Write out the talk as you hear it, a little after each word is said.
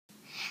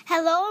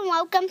Hello and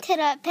welcome to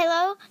the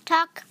Pillow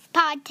Talk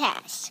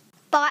podcast,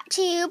 brought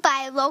to you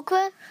by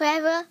Local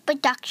Forever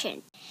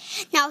Productions.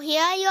 Now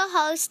here are your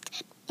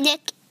hosts,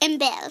 Nick and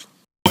Bill.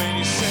 When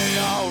you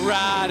say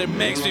alright, it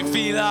makes me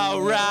feel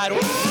alright.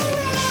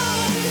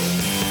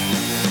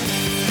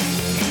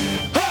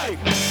 Hey!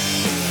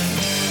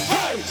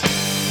 Hey!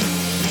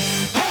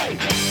 Hey!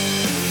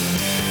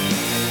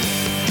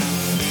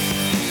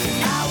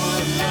 I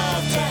would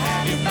love to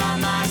have you by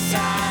my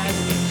side.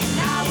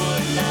 I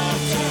would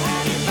love to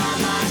have you by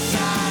my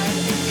side.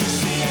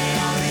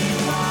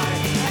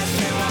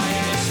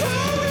 C-A-R-E-Y-S-T-Y-S.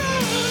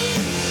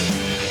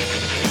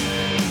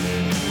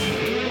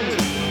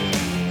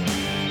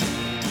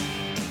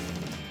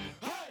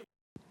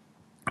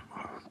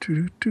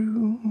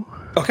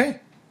 Okay.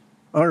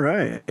 All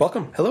right.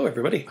 Welcome. Hello,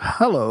 everybody.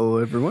 Hello,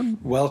 everyone.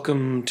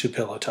 Welcome to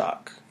Pillow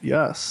Talk.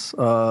 Yes.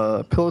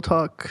 Pillow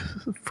Talk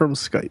from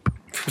Skype.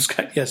 From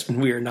Skype. Yes,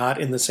 we are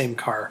not in the same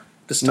car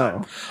this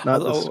time. No, not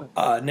this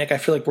Although, Nick, I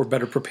feel like we're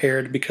better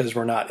prepared because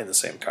we're not in the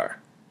same car.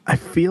 I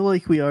feel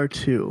like we are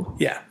too.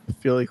 Yeah.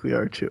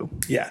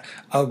 Yeah.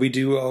 We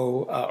do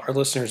owe our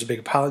listeners a big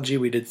apology.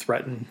 We did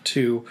threaten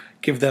to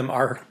give them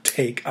our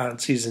take on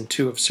season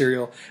 2 of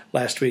Serial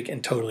last week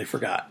and totally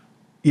forgot.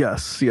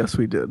 Yes,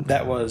 we did.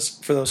 That was,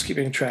 for those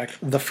keeping track,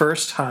 the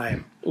first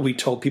time we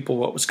told people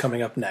what was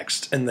coming up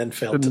next and then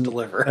failed to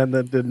deliver. And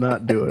then did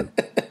not do it.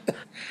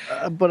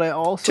 But I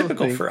also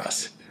Typical think, for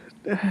us.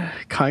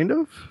 kind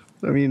of.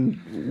 I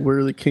mean,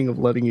 we're the king of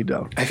letting you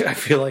down. I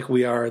feel like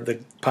we are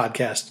the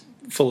podcast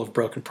full of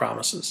broken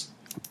promises.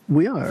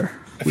 We are.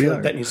 I feel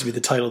like that needs to be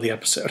the title of the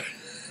episode.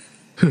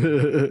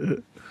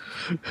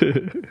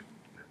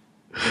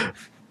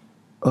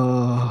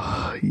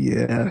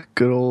 Yeah,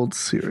 good old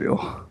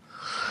Serial.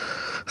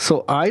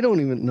 So I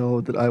don't even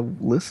know that I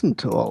listened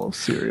to all of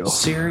Serial.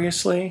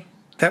 Seriously?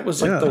 That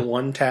was like the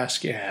one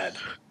task you had.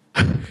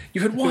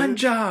 You had one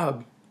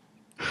job.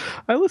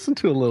 I listened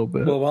to a little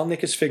bit. Well, while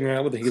Nick is figuring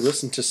out whether he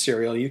listened to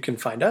Serial, you can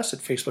find us at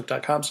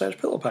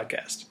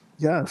facebook.com/pillowpodcast.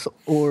 Yes,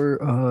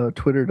 or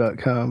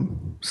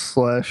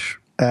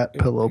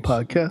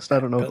twitter.com/@pillowpodcast. I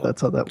don't know if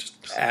that's how that works.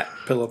 At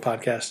Pillow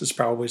Podcast is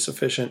probably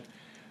sufficient.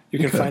 You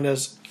can find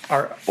us,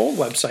 our old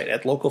website,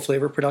 at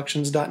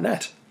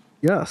localflavorproductions.net.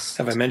 Yes.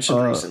 Have I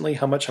mentioned recently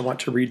how much I want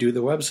to redo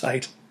the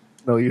website?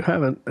 No, you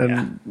haven't,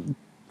 and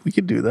we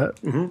could do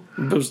that.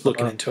 Mm-hmm. I was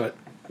looking into it.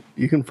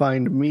 You can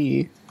find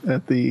me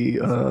at the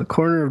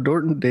corner of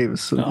Dorton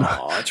Davison.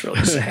 Oh, that's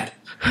really sad.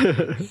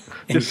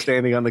 Just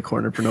standing on the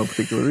corner for no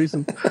particular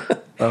reason.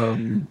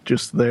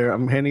 Just there.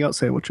 I'm handing out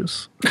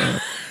sandwiches.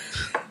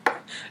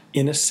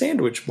 In a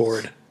sandwich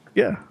board.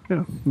 Yeah.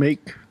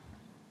 Make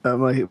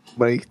my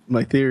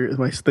theory.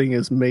 My thing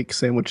is make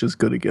sandwiches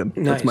good again.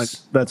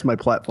 Nice. That's my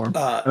platform.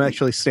 I'm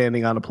actually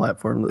standing on a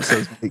platform that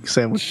says make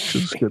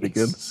sandwiches good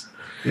again.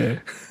 Yeah.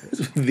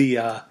 We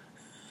had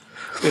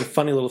a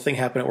funny little thing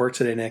happen at work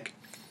today, Nick.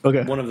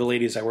 Okay. One of the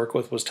ladies I work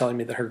with was telling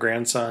me that her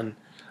grandson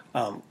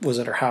was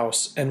at her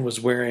house and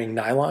was wearing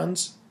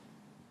nylons.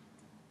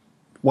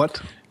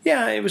 What?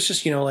 Yeah, it was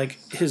just, like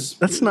his...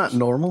 That's not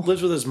normal.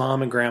 Lives with his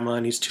mom and grandma,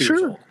 and he's 2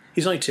 years old.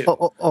 He's only 2.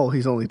 Oh,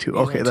 he's only 2.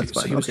 Okay, only that's 2.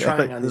 So fine. he was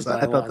trying on these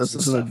I thought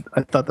nylons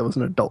I thought that was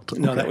an adult.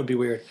 No, Okay. that would be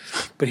weird.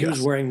 But he was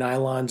wearing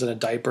nylons and a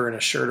diaper and a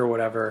shirt or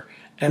whatever.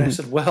 And I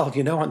said, well,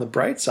 on the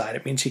bright side,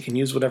 it means he can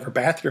use whatever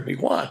bathroom he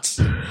wants.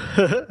 I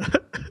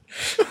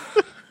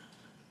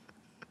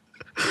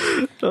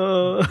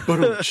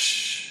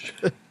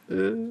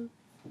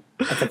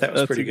thought that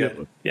was pretty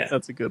good. Yeah,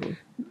 that's a good one.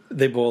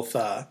 They both,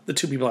 the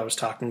 2 people I was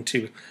talking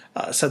to,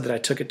 said that I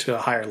took it to a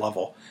higher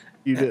level.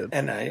 You did,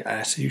 and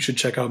I said you should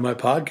check out my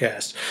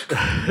podcast.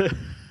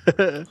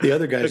 The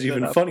other guy's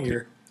even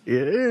funnier.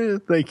 Yeah,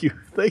 thank you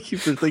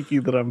for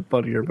thinking that I'm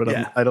funnier, but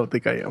I don't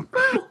think I am.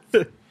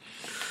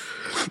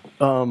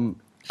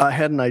 I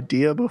had an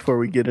idea before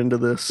we get into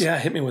this. Yeah,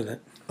 hit me with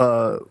it.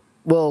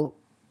 Well,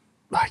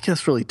 I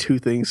guess really 2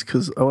 things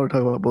because I want to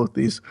talk about both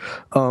these.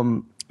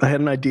 I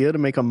had an idea to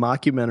make a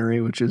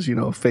mockumentary, which is,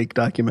 a fake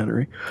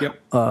documentary,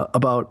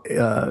 about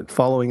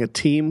following a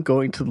team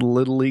going to the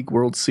Little League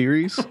World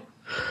Series,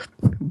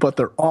 but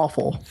they're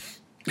awful.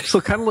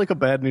 So kind of like a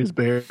Bad News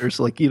Bears,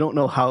 like you don't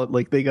know how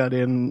they got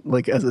in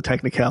as a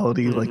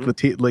technicality, like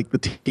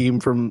the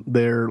team from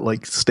their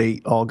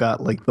state all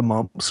got the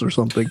mumps or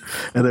something,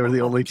 and they were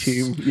the only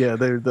team. Yeah,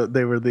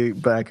 they were the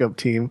backup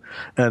team,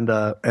 and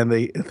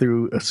they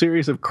through a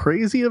series of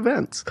crazy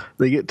events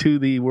they get to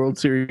the World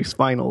Series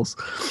finals,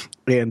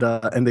 and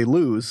they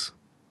lose.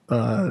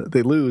 But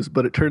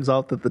it turns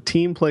out that the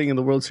team playing in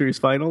the World Series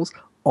finals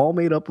all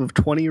made up of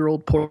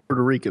 20-year-old Puerto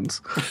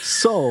Ricans.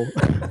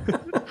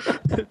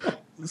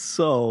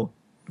 So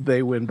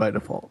they win by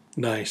default.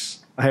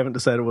 Nice. I haven't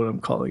decided what I'm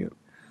calling it.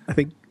 I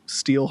think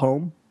Steal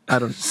Home. I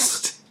don't know.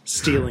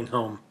 Stealing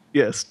Home.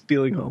 Yeah,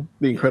 Stealing Home.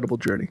 The Incredible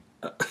Journey.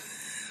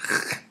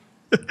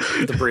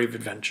 The Brave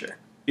Adventure.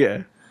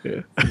 Yeah.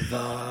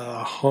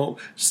 The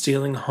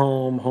Stealing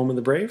Home, Home of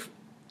the Brave?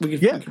 We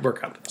could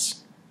work on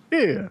this.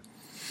 Yeah.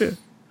 There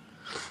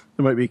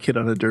might be a kid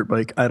on a dirt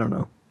bike. I don't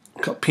know.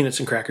 Called Peanuts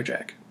and Cracker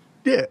Jack.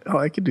 Yeah, oh,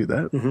 I could do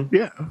that.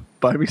 Yeah,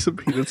 buy me some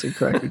peanuts and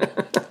crackers.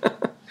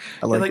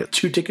 I I'd like like it.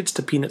 2 tickets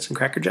to Peanuts and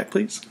Cracker Jack,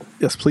 please.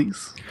 Yes,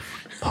 please.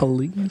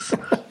 Please.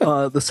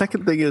 The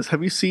second thing is,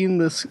 have you seen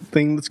this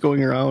thing that's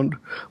going around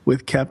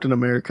with Captain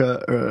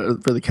America,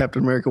 for the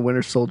Captain America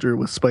Winter Soldier,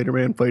 with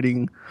Spider-Man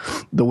fighting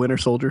the Winter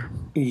Soldier?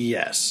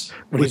 Yes.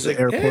 When With he's the like,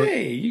 airport.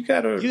 hey, you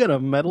got a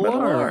metal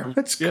arm.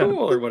 That's Yeah.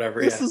 cool, or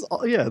whatever. This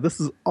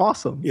is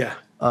awesome. Yeah.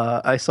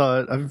 I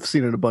saw it. I've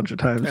seen it a bunch of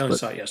times. I only but,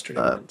 saw it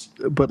yesterday once.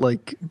 but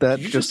like that.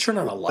 Did you just turn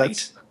on a light?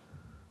 that's-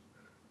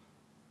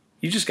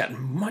 You just got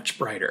much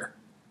brighter.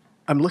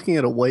 I'm looking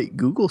at a white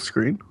Google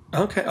screen.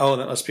 Okay. Oh,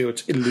 that must be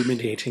what's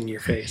illuminating your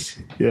face.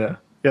 Yeah.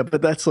 Yeah,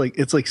 but that's like,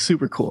 it's like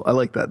super cool. I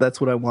like that.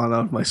 That's what I want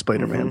out of my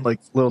Spider-Man. Like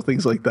little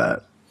things like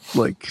that,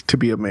 like to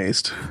be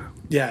amazed.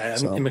 Yeah,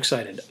 I'm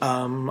excited.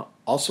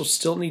 Also,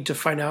 still need to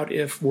find out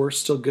if we're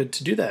still good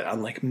to do that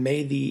on like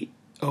May the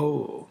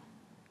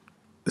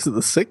Is it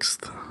the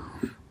 6th?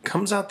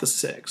 comes out the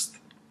 6th.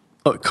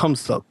 Oh, it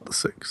comes out the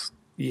 6th.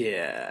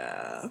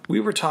 Yeah, we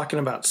were talking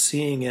about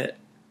seeing it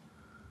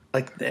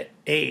like the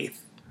 8th.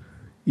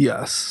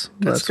 Yes.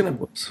 That's what gonna- it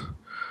was.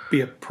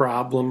 Be a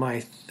problem, I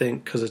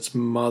think, because it's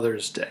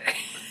Mother's Day.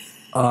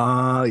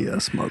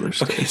 Yes, Mother's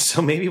Day. Okay,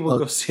 so maybe we'll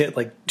go see it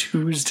like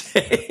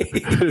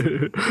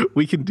Tuesday.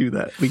 We can do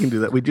that.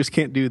 We just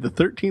can't do the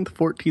 13th,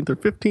 14th, or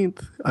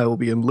 15th. I will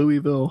be in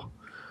Louisville.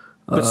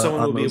 But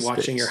someone on will be those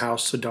watching days. your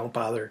house, so don't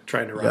bother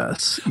trying to run.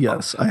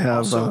 Yes. I have.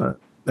 Also-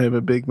 I have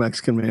a big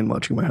Mexican man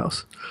watching my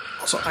house.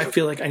 So I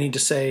feel like I need to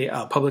say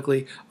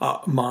publicly,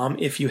 Mom,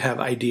 if you have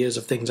ideas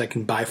of things I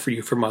can buy for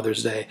you for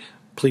Mother's Day,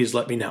 please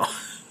let me know.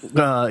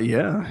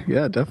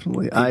 Yeah,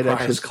 definitely. I'd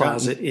actually Prize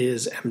closet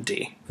is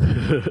empty.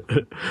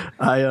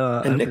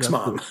 and Nick's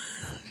mom.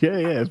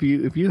 Yeah.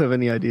 If you have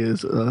any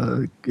ideas,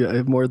 I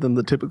have more than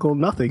the typical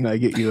nothing I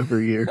get you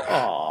every year.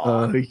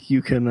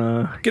 You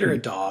can Get her a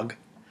dog.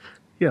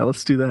 Yeah,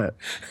 let's do that.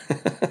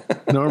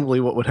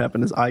 Normally, what would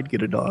happen is I'd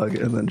get a dog,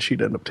 and then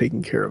she'd end up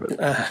taking care of it.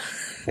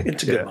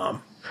 It's a good Yeah.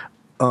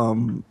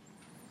 mom.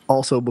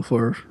 Also,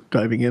 before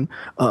diving in,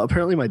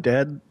 apparently my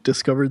dad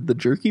discovered the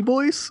Jerky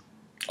Boys.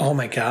 Oh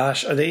my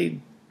gosh, are they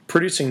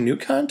producing new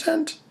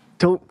content?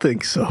 Don't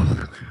think so.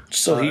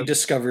 So he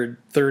discovered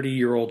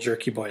 30-year-old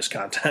Jerky Boys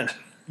content.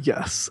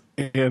 Yes,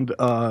 and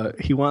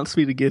he wants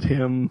me to get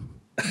him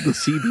the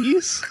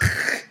CDs.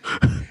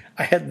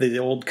 I had the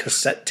old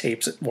cassette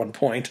tapes at one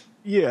point.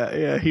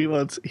 Yeah, he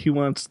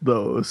wants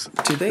those.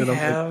 Do they And I'm like,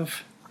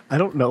 have... I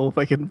don't know if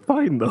I can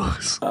find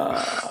those.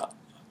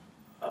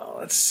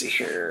 Let's see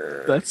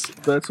here.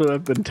 That's what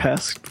I've been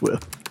tasked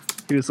with.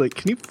 He was like,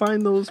 "Can you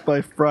find those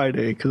by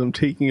Friday? Because I'm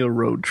taking a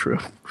road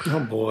trip."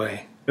 Oh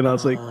boy. And I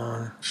was like,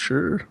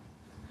 "Sure."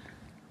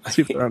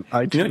 See if they're on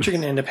iTunes. You know what you're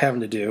going to end up having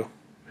to do?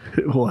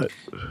 What?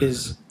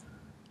 Is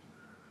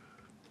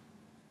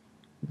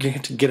you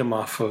have to get them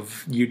off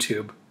of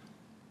YouTube.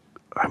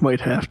 I might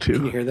have Can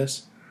you to. hear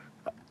this?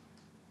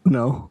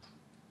 No.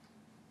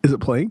 Is it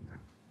playing?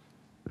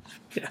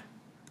 Yeah.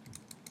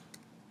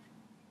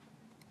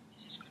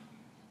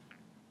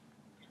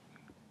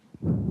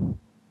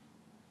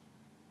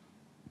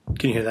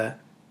 Can you hear that?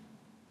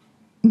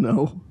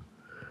 No.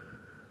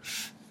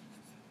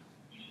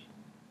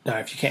 No,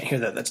 if you can't hear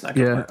that, that's not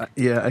going to work.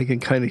 Yeah, I can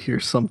kind of hear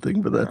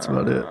something, but that's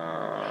about it.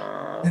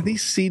 And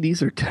these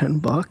CDs are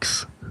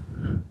 $10.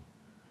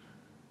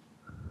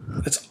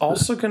 It's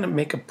also going to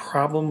make a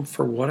problem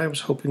for what I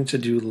was hoping to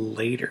do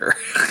later.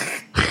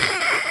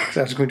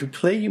 I was going to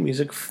play you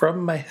music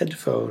from my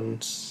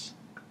headphones.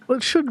 Well,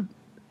 it should.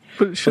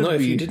 But it should No, if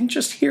be. you didn't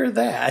just hear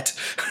that,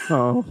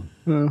 Oh,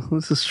 well,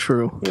 this is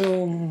true.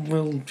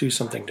 we'll do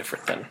something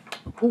different then.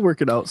 We'll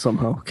work it out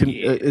somehow.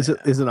 Is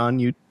it on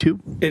YouTube?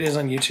 It is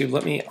on YouTube.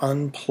 Let me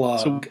unplug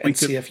So we and could-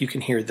 see if you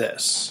can hear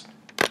this.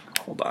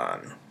 Hold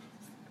on.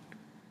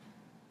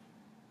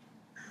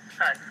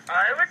 Hi,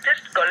 I was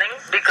just calling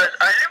because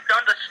I live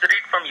down the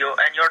street from you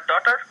and your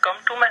daughter come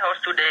to my house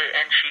today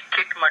and she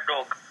kicked my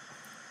dog.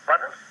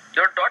 Pardon?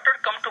 Your daughter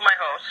come to my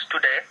house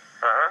today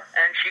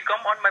and she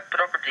come on my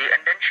property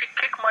and then she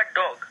kicked my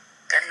dog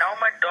and now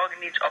my dog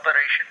needs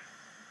operation.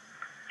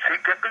 She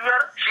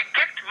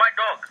kicked my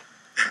dog.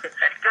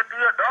 And kicked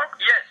your dog?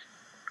 Yes.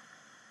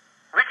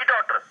 Which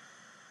daughter?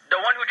 The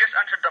one who just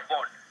answered the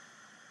phone.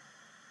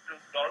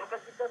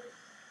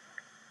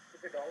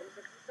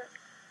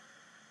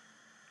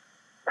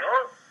 No.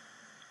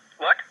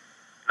 What?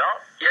 No.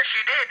 Yes,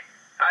 she did.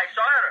 I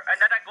saw her, and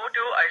then I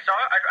saw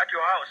her at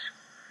your house.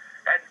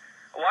 And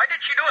why did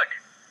she do it?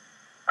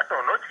 I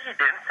don't know. She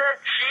didn't say.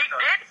 She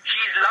did.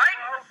 She's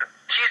lying.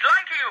 She's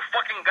lying to you,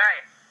 fucking guy.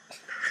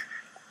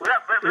 Where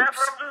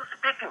from you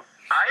speaking?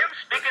 I am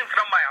speaking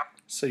from my house.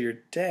 So your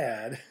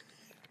dad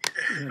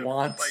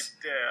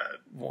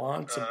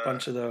wants a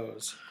bunch of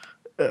those.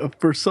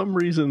 For some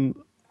reason,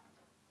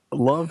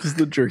 loves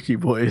the Jerky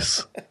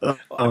Boys.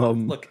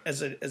 Look,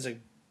 as a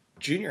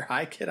junior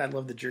high kid, I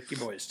love the Jerky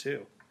Boys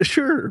too.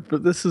 Sure,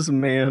 but this is a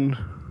man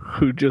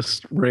who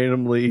just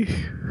randomly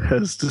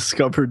has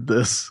discovered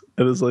this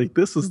and is like,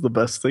 "This is the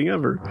best thing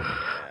ever."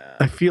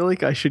 I feel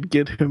like I should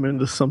get him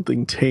into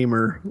something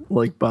tamer,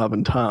 like Bob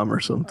and Tom or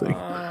something.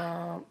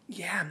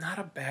 Yeah, not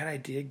a bad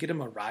idea. Get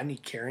him a Rodney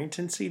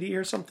Carrington CD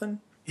or something.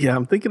 Yeah,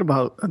 I'm thinking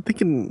I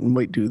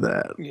might do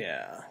that.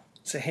 Yeah.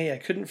 Say, hey, I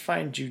couldn't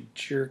find you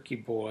Jerky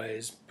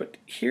Boys, but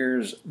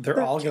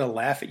They're All Gonna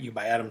Laugh at You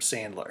by Adam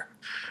Sandler.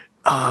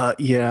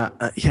 Yeah,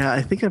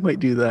 I think I might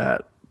do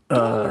that.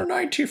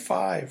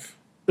 $1.95.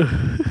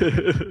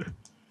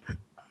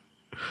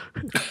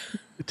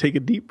 Take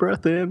a deep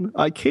breath in.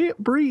 I can't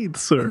breathe,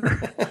 sir.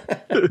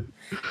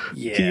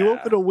 Yeah. Can you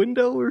open a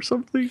window or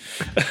something?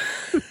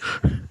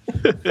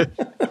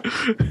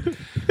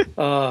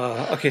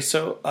 Okay,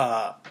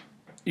 so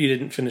you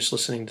didn't finish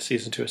listening to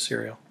season 2 of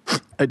Serial.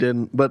 I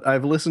didn't, but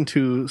I've listened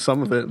to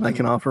some of it, and I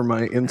can offer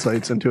my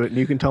insights into it, and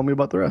you can tell me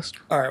about the rest.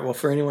 All right, well,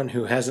 for anyone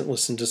who hasn't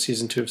listened to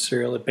season 2 of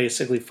Serial, it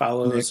basically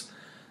follows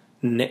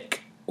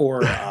Nick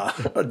or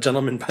a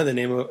gentleman by the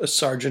name of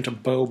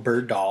Sergeant Bo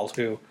Berdahl,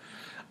 who,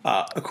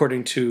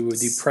 according to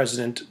the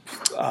president,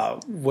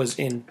 was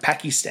in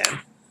Pakistan.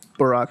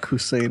 Barack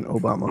Hussein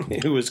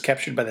Obama. Who was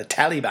captured by the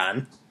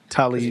Taliban.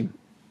 Tally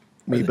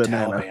me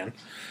banana. Taliban.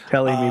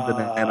 Tally me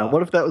banana.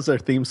 What if that was their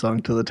theme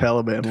song to the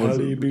Taliban?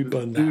 Tally me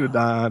banana.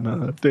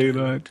 Banana.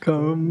 Daylight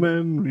come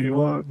and we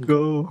want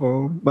go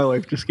home. My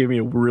wife just gave me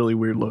a really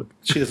weird look.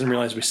 She doesn't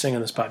realize we sing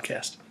on this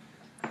podcast.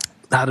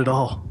 Not at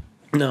all.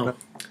 No.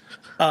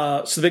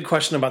 So the big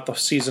question about the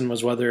season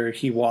was whether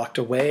he walked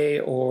away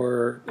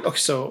or... Okay,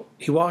 so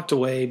he walked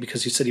away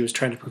because he said he was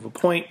trying to prove a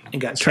point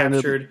and got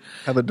captured.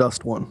 To have a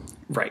dust one.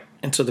 Right.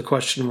 And so the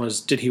question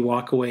was, did he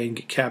walk away and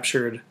get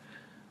captured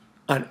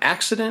on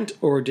accident,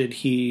 or did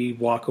he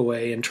walk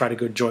away and try to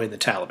go join the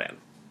Taliban?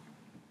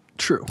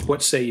 True.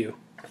 What say you?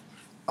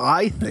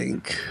 I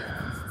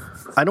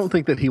don't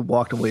think that he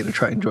walked away to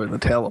try and join the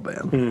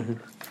Taliban.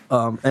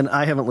 Mm-hmm. And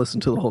I haven't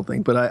listened to the whole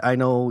thing, but I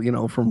know,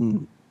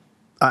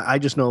 I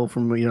just know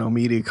from,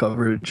 media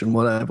coverage and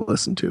what I've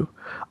listened to.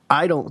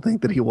 I don't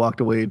think that he walked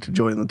away to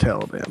join the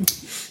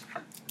Taliban.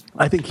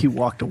 I think he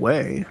walked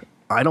away.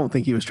 I don't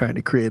think he was trying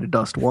to create a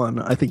dust one.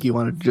 I think he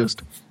wanted to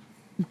just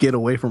get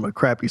away from a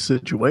crappy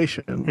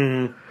situation.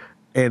 Mm-hmm.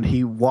 And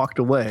he walked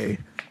away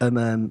and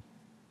then,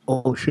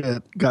 oh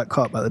shit, got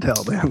caught by the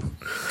Taliban.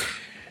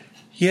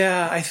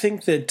 Yeah, I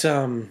think that,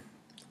 I'll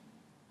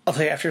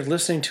tell you, after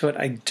listening to it,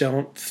 I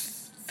don't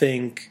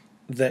think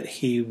that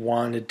he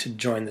wanted to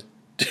join the...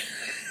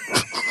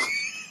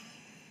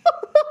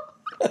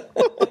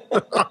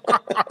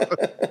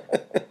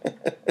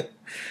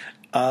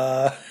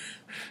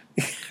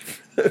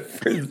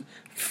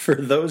 For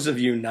those of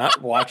you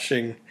not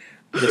watching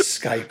the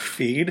Skype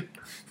feed,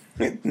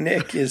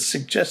 Nick is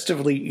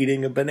suggestively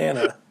eating a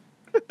banana.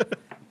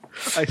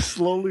 I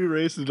slowly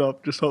raised it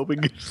up, just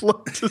hoping you'd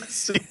look to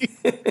see.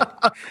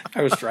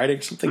 I was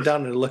writing something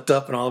down and I looked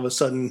up, and all of a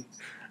sudden,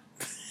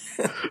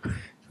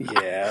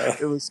 yeah,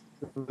 it was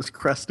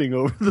cresting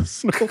over the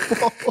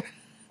snowball.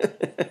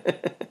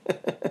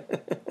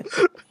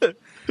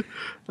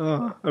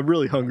 I'm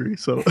really hungry,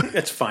 so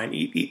that's fine.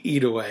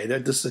 Eat away.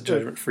 This is a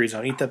judgment-free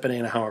zone. Eat that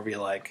banana however you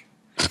like.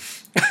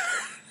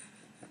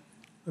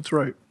 That's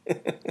right.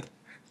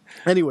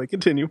 Anyway,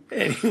 continue.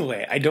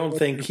 Anyway, I don't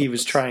think he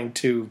was trying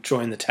to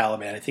join the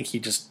Taliban. I think he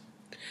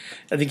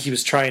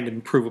was trying to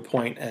prove a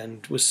point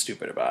and was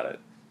stupid about it.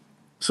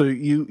 So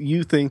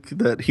you think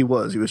that he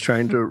was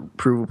trying to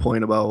prove a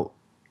point about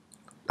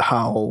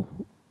how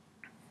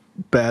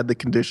bad the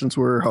conditions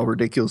were, how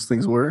ridiculous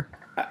things were?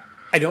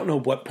 I don't know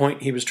what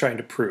point he was trying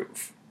to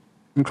prove.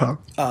 Okay.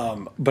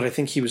 But I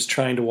think he was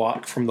trying to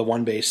walk from the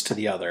one base to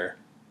the other.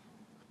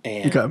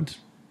 And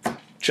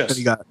just...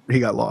 And he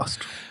got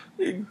lost.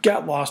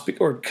 Got lost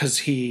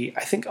because I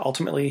think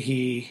ultimately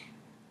he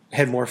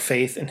had more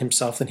faith in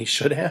himself than he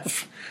should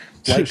have.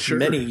 Like Sure.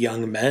 many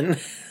young men,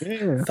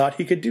 Yeah. thought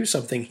he could do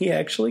something he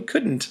actually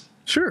couldn't.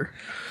 Sure.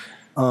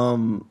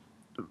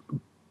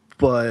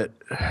 But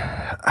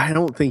I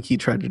don't think he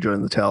tried to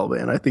join the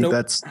Taliban. I think Nope.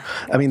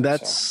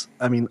 that's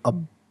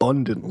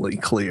abundantly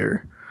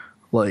clear.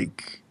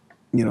 Like,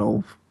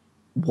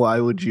 why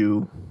would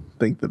you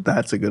think that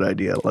that's a good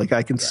idea? Like,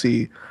 I can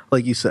see,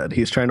 like you said,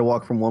 he's trying to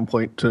walk from one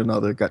point to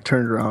another, got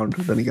turned around,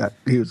 then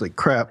he was like,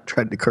 crap,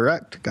 tried to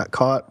correct, got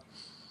caught,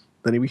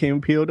 then he became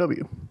a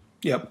POW.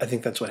 Yep, I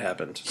think that's what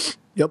happened.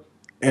 Yep.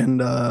 And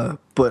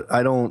but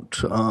I don't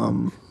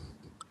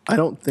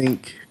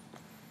think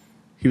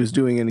he was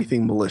doing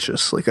anything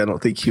malicious. Like, I don't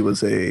think he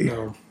was like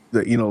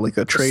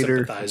a traitor,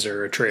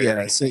 Sympathizer or a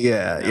traitor.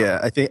 Yeah.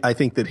 I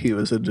think that he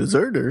was a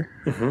deserter.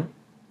 Mm-hmm.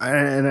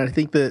 And I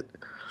think that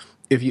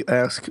if you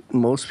ask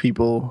most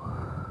people,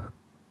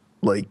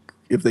 like,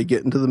 if they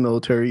get into the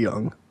military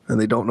young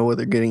and they don't know what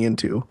they're getting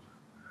into,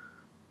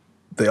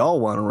 they all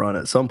want to run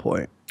at some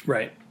point.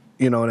 Right.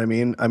 You know what I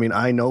mean? I mean,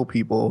 I know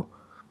people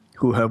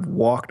who have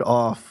walked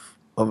off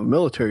of a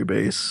military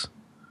base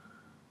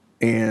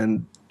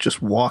and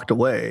just walked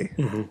away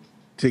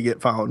to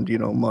get found,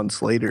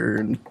 months later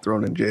and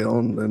thrown in jail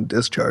and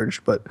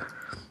discharged. But,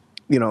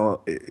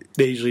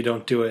 They usually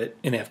don't do it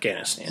in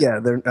Afghanistan. yeah,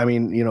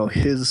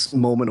 his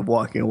moment of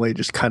walking away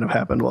just kind of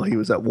happened while he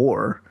was at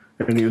war.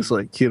 and he was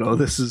like,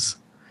 this is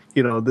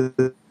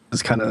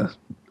kind of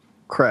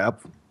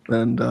crap,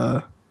 and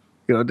it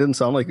didn't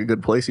sound like a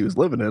good place he was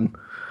living in.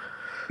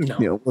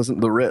 No. It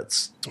wasn't the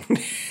Ritz.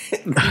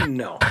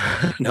 No,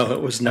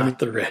 it was not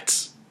the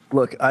Ritz.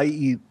 Look, I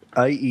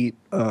eat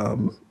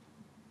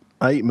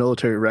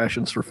military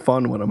rations for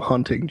fun when I'm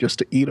hunting, just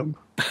to eat them.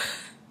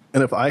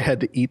 And if I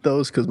had to eat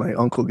those, because my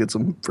uncle gets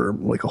them for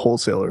like a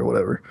wholesaler or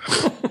whatever,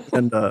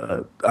 and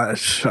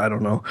I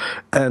don't know,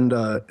 and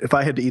if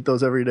I had to eat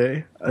those every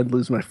day, I'd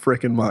lose my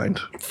frickin' mind.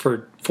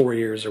 For 4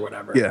 years or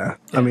whatever. Yeah.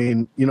 I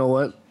mean, you know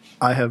what?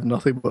 I have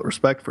nothing but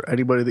respect for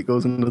anybody that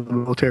goes into the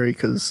military,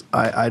 because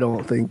I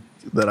don't think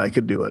that I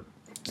could do it.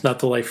 It's not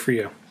the life for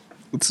you.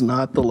 It's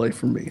not the life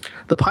for me.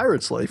 The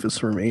pirate's life is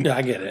for me. Yeah,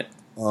 I get it.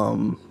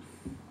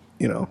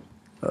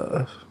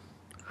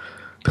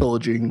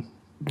 Pillaging,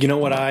 You know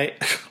what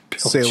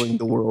sailing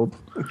the world.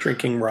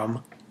 Drinking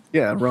rum.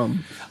 Yeah,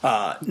 rum.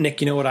 Nick,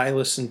 you know what I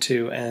listened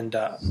to and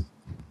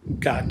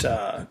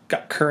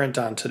got current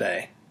on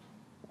today?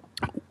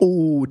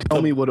 Oh,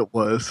 tell me what it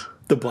was.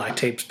 The Black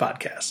Tapes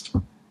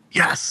podcast.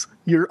 Yes,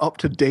 you're up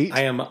to date.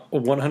 I am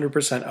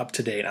 100% up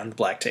to date on the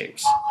Black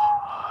Tapes.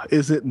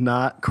 Is it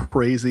not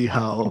crazy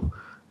how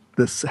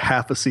this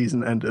half a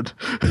season ended?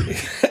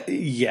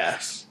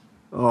 Yes.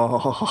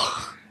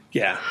 Oh,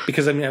 Yeah,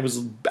 because I mean, I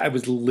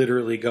was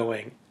literally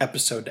going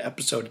episode to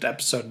episode to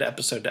episode to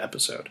episode to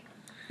episode.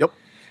 yep.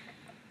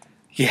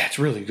 Yeah, it's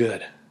really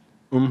good.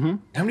 Mm-hmm.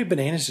 How many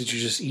bananas did you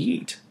just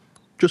eat?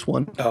 Just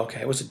one. Oh, okay,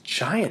 it was a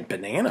giant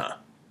banana.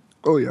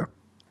 Oh yeah.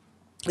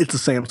 It's a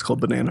Sam's Club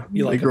banana.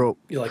 You like they grow.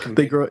 You like them?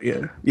 They grow.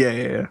 Yeah.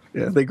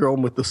 They grow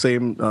them with the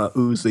same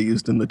ooze they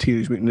used in the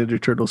Teenage Mutant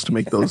Ninja Turtles to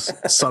make those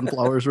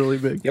sunflowers really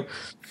big. Yep.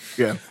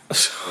 Yeah.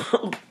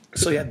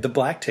 So yeah, the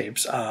Black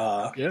Tapes.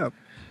 Yeah.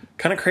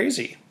 Kind of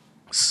crazy.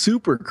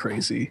 Super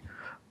crazy.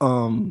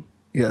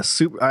 Yeah.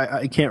 Super.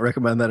 I can't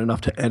recommend that enough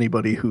to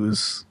anybody who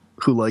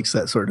likes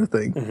that sort of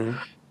thing.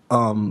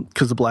 Mm-hmm.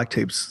 Because the Black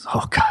Tapes.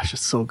 Oh gosh,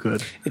 it's so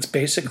good. It's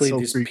basically It's so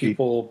these creepy.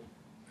 people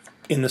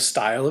in the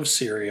style of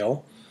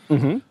Serial,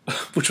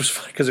 which was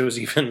funny because there was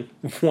even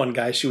one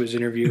guy she was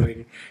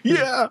interviewing.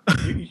 Yeah.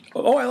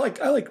 Oh, I like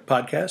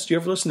podcasts. Do you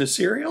ever listen to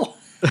Serial?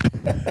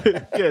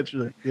 That's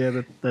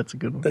a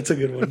good one. That's a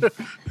good one.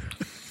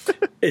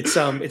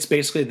 It's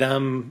basically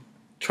them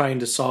trying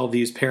to solve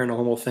these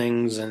paranormal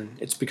things, and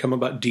it's become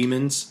about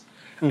demons.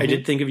 I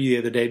did think of you the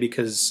other day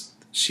because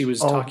she was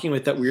talking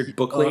with that weird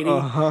book lady,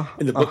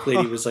 and the book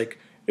lady was like,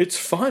 "It's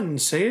fun,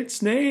 say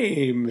its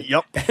name."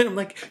 Yep. And I'm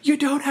like, "You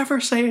don't ever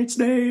say its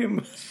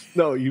name."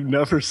 No, you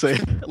never say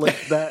it.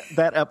 Like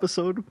that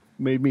episode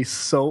made me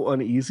so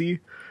uneasy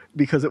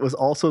because it was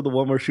also the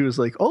one where she was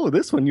like, "Oh,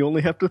 this one you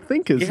only have to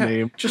think his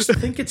name." Just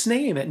think its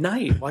name at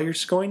night while you're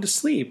going to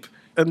sleep.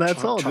 And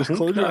that's all. Just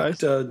close your eyes.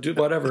 Do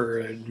whatever.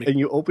 And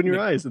you open your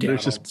eyes, and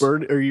there's just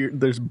McDonald's.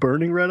 there's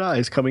burning red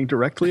eyes coming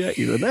directly at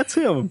you, and that's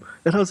him.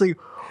 And I was like,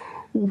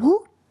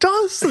 "Who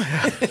does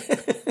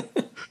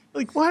that?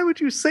 Like, why would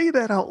you say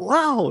that out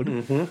loud?"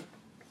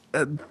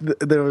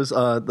 There was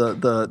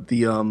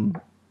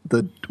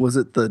was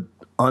it the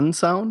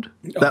Unsound?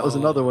 That was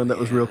another one that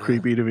was real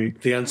creepy to me.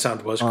 The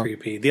Unsound was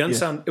creepy. The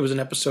Unsound, it was an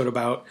episode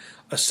about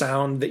a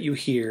sound that you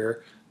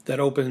hear that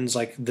opens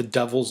like the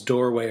devil's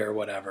doorway or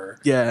whatever.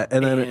 Yeah,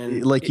 and then And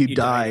you you die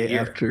die a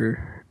year.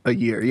 after a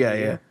year.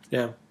 Yeah.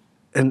 Yeah.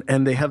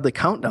 And they have the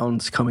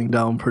countdowns coming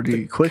down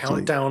pretty quickly.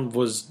 Countdown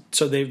was,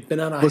 so they've been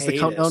on a Was hiatus. the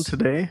countdown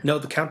today? No,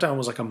 the countdown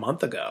was like a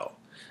month ago.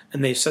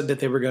 And they said that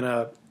they were going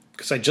to,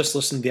 because I just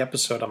listened to the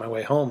episode on my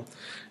way home,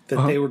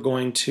 that they were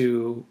going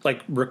to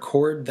like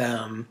record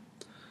them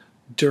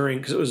during,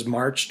 because it was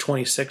March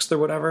 26th or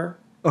whatever.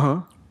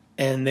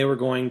 And they were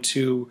going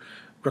to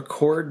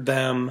record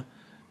them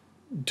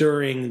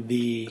during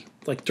the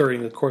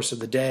course of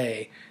the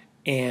day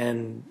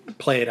and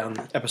play it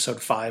on episode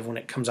 5 when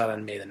it comes out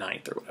on May the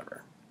 9th or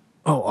whatever.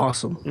 Oh,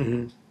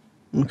 awesome.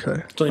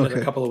 Okay. It's only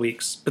another couple of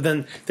weeks. But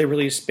then they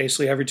release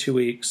basically every 2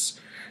 weeks,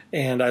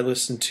 and I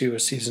listened to a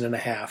season and a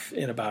half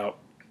in about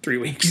 3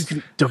 weeks. You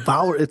can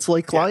devour. It's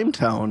like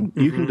Limetown.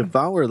 You can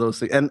devour those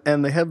things,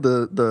 and they have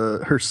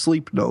the her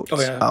sleep notes. Oh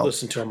yeah, out.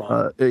 listen to them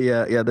all.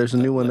 Yeah. There's a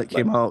new one that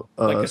came out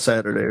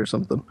Saturday or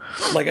something.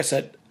 Like I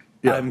said,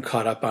 I'm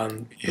caught up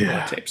on the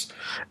Black Tapes.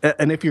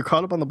 And if you're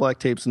caught up on the Black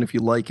Tapes, and if you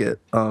like it,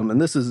 and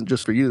this isn't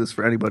just for you, this is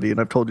for anybody, and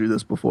I've told you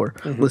this before,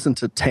 listen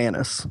to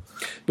Tanis.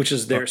 Which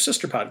is their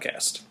sister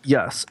podcast.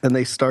 Yes, and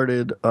they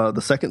started, the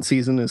second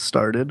season is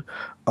started,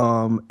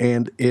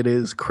 and it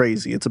is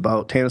crazy. It's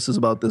about, Tanis is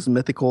about this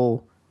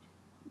mythical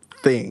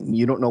thing.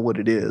 You don't know what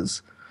it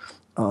is.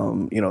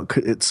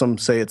 Some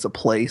say it's a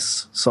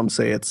place, some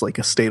say it's like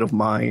a state of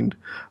mind,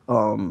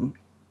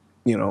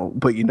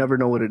 but you never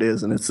know what it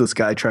is, and it's this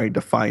guy trying to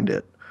find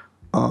it,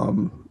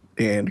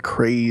 and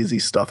crazy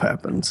stuff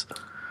happens.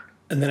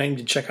 And then I need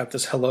to check out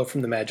this Hello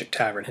from the Magic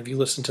Tavern. Have you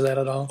listened to that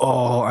at all?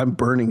 Oh, I'm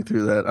burning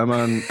through that. I'm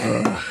on.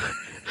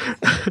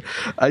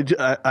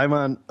 I'm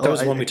on. That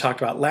was the one we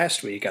talked about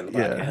last week on the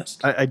podcast.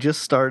 I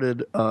just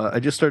started. I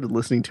just started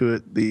listening to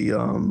it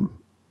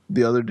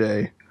the other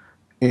day,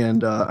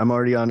 and I'm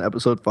already on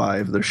episode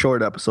 5. They're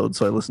short episodes,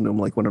 so I listen to them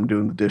like when I'm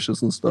doing the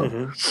dishes and stuff.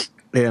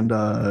 And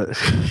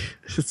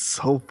it's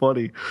so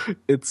funny.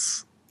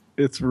 It's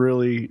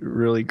really,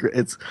 really great.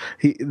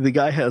 The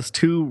guy has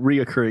 2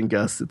 reoccurring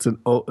guests. It's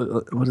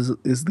what is it?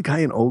 Is the guy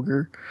an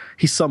ogre?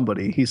 He's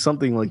somebody. He's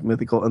something like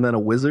mythical, and then a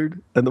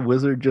wizard. And the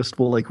wizard just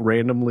will like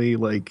randomly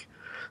like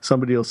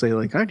somebody will say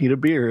like, "I need a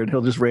beer," and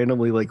he'll just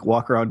randomly like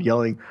walk around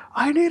yelling,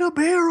 "I need a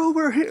beer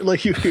over here!"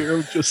 Like you hear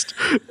him just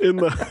in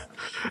the.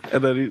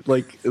 And then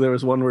there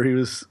was one where he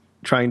was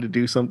trying to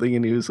do something,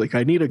 and he was like,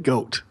 "I need a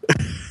goat."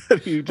 And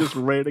he just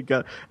ran a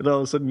goat, and all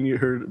of a sudden you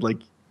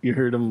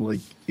heard him like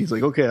he's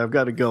like, "Okay, I've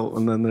got to go,"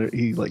 and then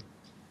he like,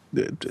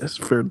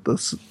 just for the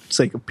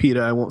sake of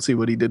PETA, I won't see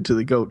what he did to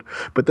the goat,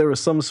 but there was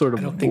some sort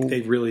of. I don't think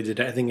they really did.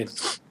 I think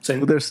it's.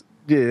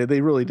 Yeah, they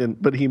really didn't.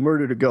 But he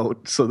murdered a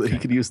goat so that he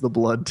could use the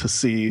blood to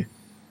see,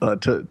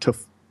 to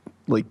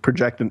like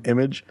project an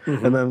image,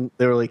 and then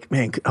they were like,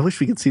 "Man, I wish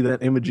we could see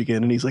that image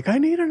again." And he's like, "I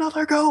need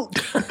another goat."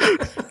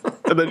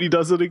 And then he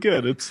does it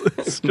again. It's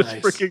just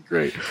nice. Freaking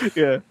great.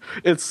 Yeah,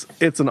 it's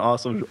an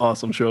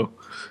awesome show,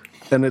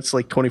 and it's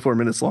like 24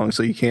 minutes long,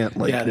 so you can't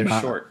like. Yeah,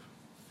 they're short.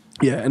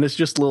 Yeah, and it's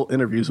just little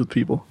interviews with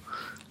people.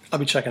 I'll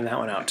be checking that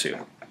one out too.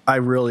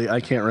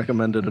 I can't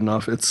recommend it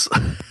enough. It's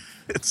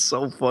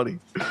so funny,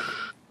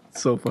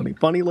 so funny,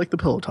 funny like the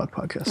Pillow Talk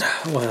podcast.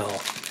 Well,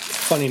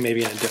 funny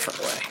maybe in a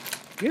different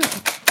way. Yeah.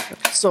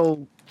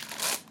 So,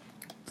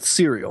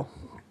 Serial.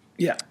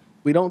 Yeah.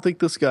 We don't think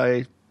this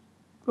guy.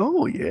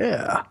 Oh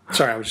yeah.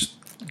 Sorry, I was just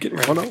getting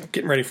ready. Oh, no.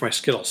 Getting ready for my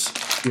Skittles.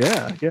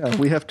 Yeah.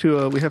 We have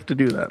to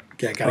do that.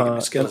 Yeah, gotta get my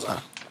Skittles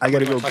on. I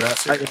gotta go What do you want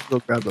to talk about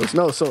cereal? grab those.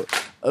 No, so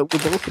we're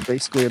both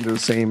basically under the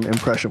same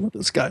impression with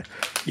this guy,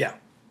 Yeah.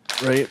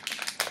 right?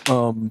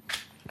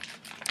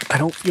 I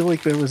don't feel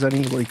like there was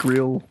any like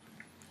real.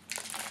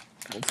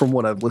 From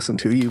what I've listened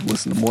to, you've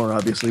listened to more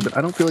obviously, but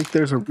I don't feel like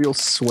there's a real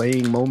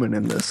swaying moment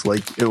in this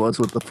like it was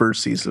with the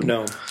first season.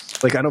 No.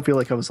 Like I don't feel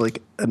like I was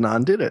like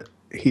Anand did it.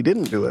 He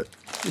didn't do it.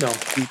 No.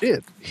 He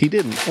did. He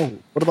didn't. Oh,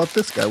 what about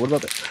this guy? What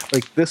about that?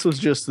 Like this was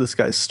just this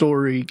guy's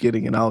story,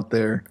 getting it out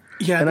there.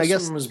 Yeah, and this I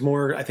guess one was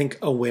more, I think,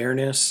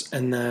 awareness,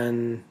 and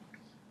then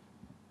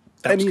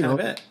that was kind of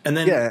it. And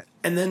then, yeah.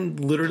 And then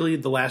literally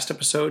the last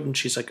episode, and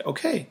she's like,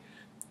 "Okay."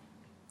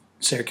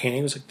 Sarah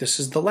Koenig was like, "This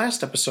is the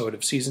last episode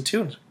of season 2."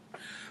 And I was like,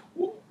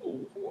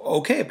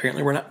 okay,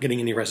 apparently we're not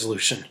getting any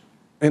resolution.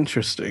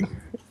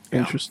 Interesting. Yeah.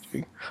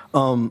 Interesting.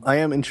 I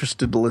am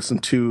interested to listen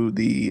to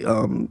the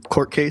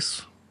court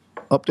case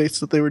updates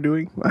that they were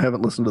doing. I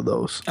haven't listened to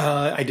those.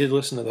 I did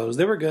listen to those.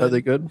 They were good. Are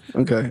they good?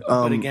 Okay.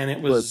 But again,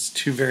 it was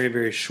 2 very,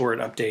 very short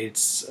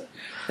updates,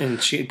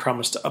 and she had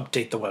promised to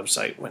update the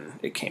website when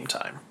it came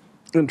time.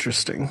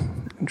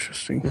 Interesting.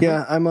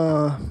 Yeah, I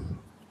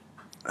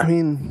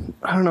mean,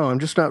 I don't know. I'm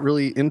just not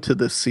really into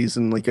this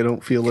season. Like, I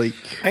don't feel like...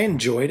 I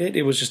enjoyed it.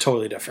 It was just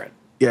totally different.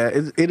 Yeah,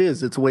 it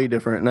is. It's way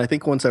different. And I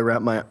think once I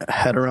wrap my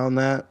head around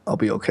that, I'll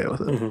be okay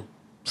with it.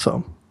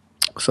 So,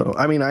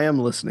 I mean, I am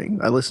listening.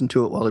 I listen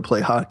to it while I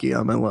play hockey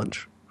on my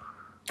lunch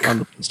on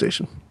the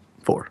PlayStation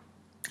 4.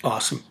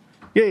 Awesome.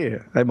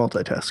 Yeah. I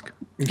multitask.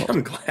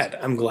 I'm glad.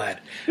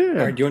 Yeah. All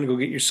right, do you want to go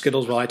get your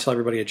Skittles while I tell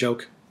everybody a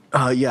joke?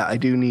 Yeah, I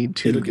do need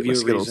to It'll get give my you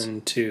a Skittles.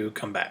 reason to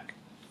come back.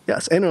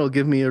 Yes, and it'll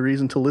give me a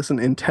reason to listen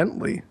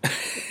intently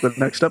the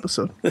next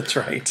episode. That's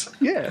right.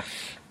 Yeah.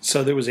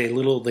 So there was a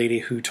little lady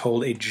who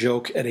told a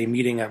joke at a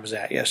meeting I was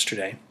at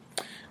yesterday.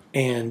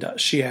 And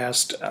she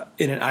asked,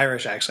 in an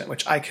Irish accent,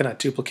 which I cannot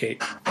duplicate,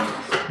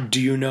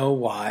 "Do you know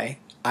why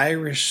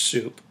Irish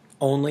soup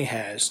only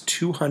has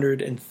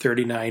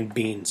 239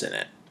 beans in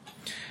it?"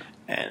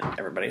 And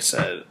everybody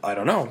said, "I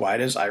don't know. Why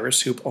does Irish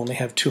soup only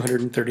have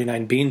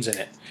 239 beans in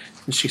it?"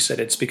 And she said,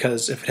 "It's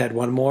because if it had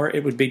one more,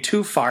 it would be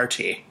too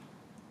farty."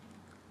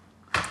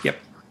 Yep.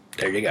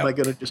 There you go. Am I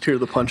going to just hear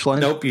the punchline?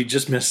 Nope, you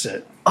just missed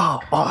it.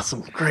 Oh,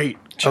 awesome. Great.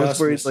 I was Just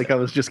worried missed like it. I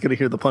was just going to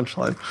hear the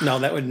punchline. No,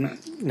 that would...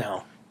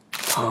 No.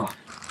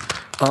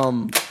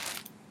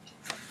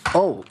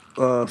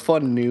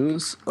 Fun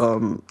news.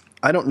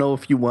 I don't know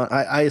if you want...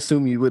 I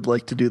assume you would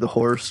like to do the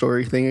horror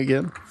story thing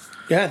again.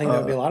 Yeah, I think that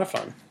would be a lot of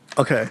fun.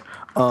 Okay.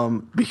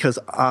 Because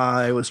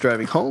I was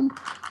driving home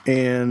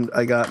and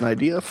I got an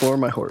idea for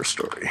my horror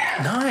story.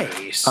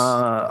 Nice.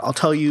 I'll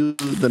tell you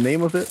the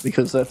name of it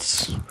because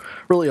that's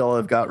really all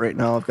I've got right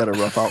now. I've got a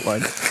rough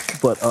outline,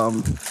 but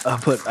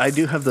I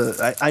do have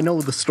I know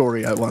the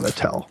story I want to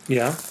tell.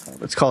 Yeah.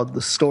 It's called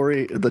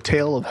the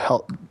Tale of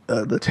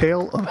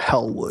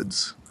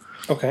Hellwoods.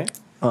 Okay.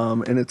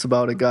 And it's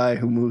about a guy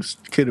who moves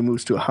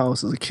to a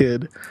house as a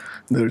kid.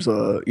 There's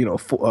a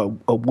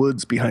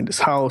woods behind his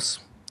house,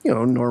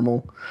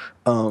 normal.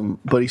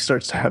 But he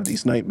starts to have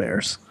these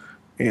nightmares.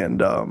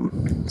 And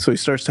so he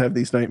starts to have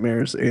these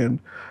nightmares. And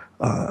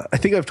I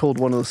think I've told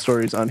one of the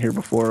stories on here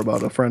before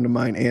about a friend of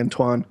mine,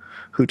 Antoine,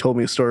 who told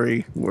me a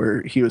story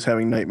where he was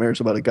having nightmares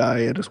about a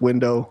guy at his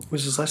window.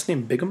 Was his last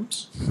name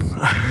Bigums?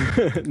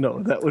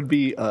 No, that would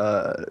be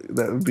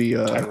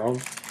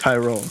Tyrone.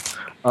 Tyrone.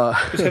 He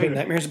was having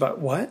nightmares about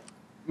what?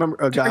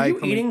 Remember a guy? Are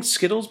you eating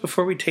Skittles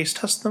before we taste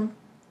test them?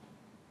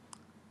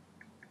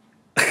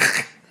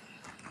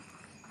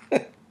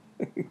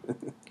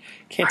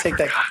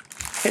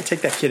 Can't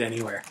take that kid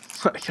anywhere.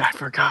 I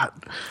forgot.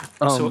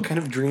 So what kind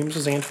of dreams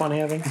was Antoine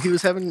having? He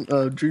was having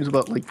dreams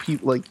about like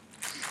people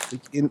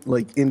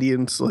like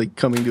Indians like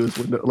coming to his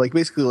window. Like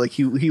basically like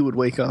he would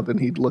wake up and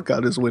he'd look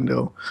out his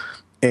window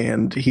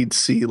and he'd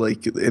see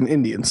like an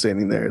Indian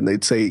standing there and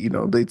they'd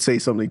say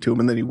something to him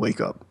and then he'd wake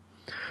up.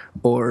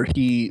 Or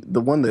the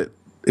one that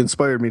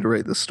inspired me to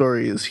write this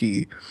story is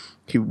he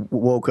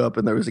woke up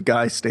and there was a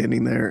guy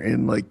standing there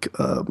in like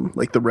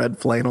the red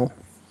flannel,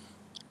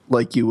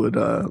 like you would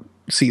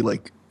see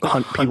like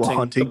people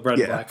hunting. The red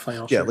black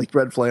flannel. Yeah, sure. like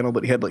red flannel,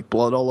 but he had like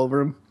blood all over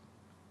him.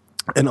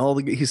 And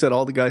he said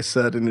all the guy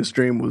said in his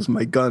dream was,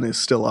 "My gun is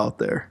still out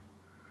there."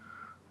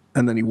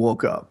 And then he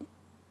woke up,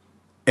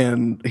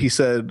 and he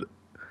said,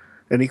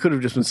 and he could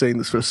have just been saying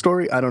this for a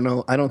story. I don't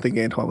know. I don't think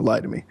Antoine would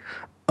lie to me.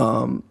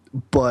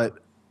 But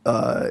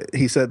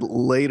he said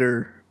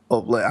later,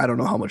 I don't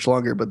know how much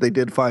longer, but they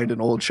did find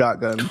an old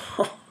shotgun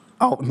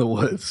out in the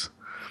woods.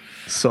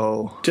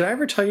 So did I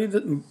ever tell you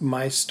that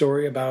my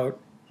story about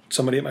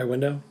somebody at my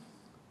window?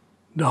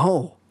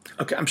 No.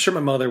 Okay, I'm sure my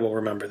mother will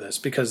remember this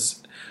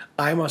because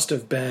I must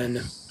have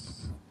been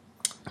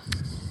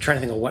trying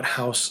to think of what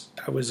house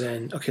I was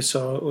in. Okay,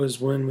 so it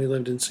was when we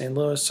lived in St.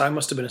 Louis. So I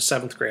must have been a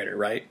 7th grader,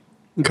 right?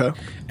 Okay.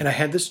 And I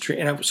had this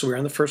dream, so we were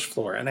on the 1st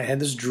floor, and I had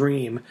this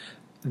dream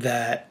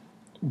that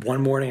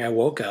one morning I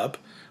woke up,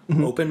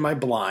 opened my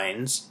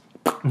blinds,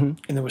 and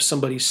there was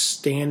somebody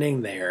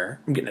standing there.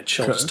 I'm getting a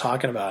chill just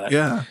talking about it.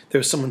 Yeah. There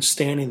was someone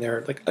standing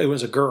there, like it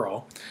was a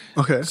girl.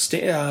 Okay.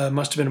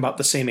 Must have been about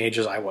the same age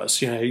as I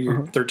was.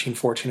 You're 13,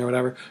 14 or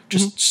whatever.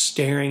 Just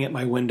staring at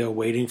my window,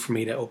 waiting for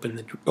me to open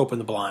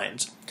the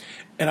blinds.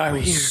 And I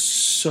was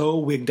so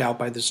wigged out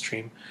by this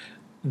dream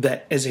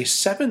that as a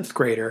 7th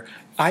grader,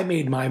 I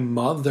made my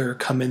mother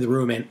come in the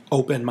room and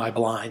open my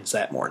blinds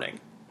that morning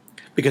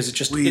because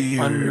it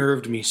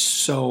unnerved me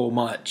so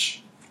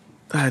much.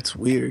 That's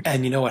weird.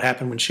 And you know what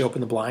happened when she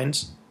opened the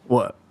blinds?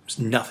 What? There's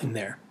nothing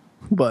there.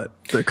 But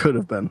there could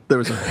have been. There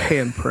was a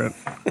handprint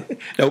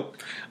Nope.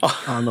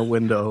 on the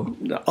window.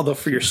 Although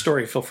for your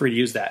story, feel free to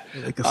use that.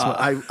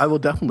 I will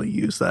definitely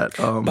use that.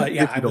 But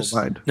yeah, if you don't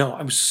mind. No,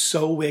 I was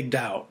so wigged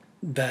out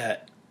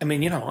that I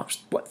was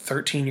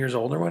 13 years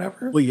old or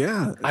whatever. Well,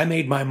 yeah. I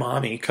made my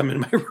mommy come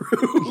in my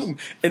room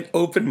and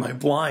open my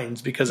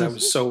blinds because I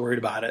was so worried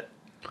about it.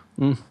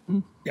 Mm-hmm.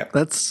 Yep.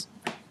 That's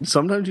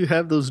sometimes you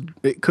have those.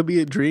 It could be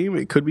a dream.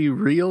 It could be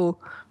real.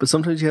 But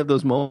sometimes you have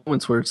those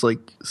moments where it's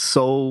like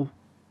so,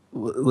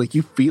 like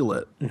you feel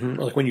it.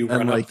 Like when you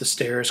run up the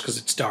stairs because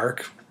it's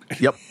dark.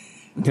 Yep.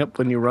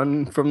 When you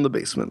run from the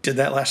basement. Did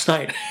that last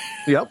night.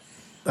 Yep.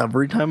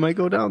 Every time I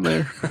go down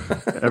there,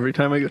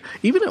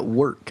 even at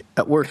work,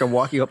 I'm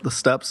walking up the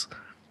steps.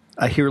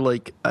 I hear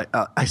like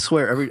I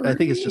swear I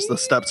think it's just the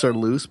steps are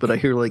loose, but I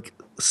hear like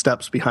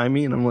steps behind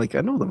me, and I'm like, I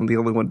know I'm the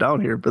only one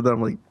down here, but then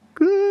I'm like,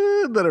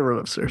 then I run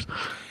upstairs.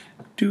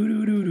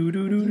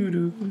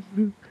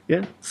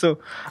 Yeah. So,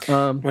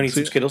 Want to eat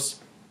some Skittles?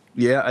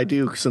 Yeah, I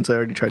do, since I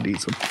already tried to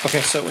eat some.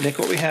 Okay, so Nick,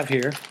 what we have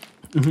here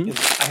is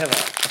I have a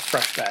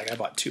fresh bag. I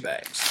bought 2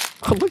 bags.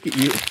 Oh, look at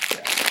you.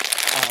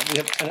 We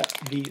have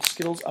the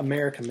Skittles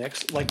America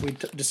Mix, like we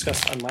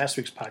discussed on last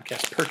week's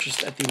podcast,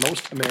 purchased at the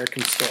most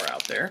American store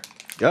out there.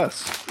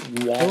 Yes.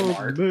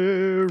 Walmart.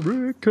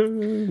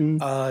 American.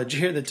 Did you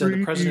hear that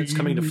the president's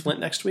coming to Flint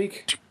next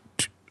week?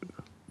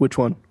 Which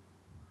one?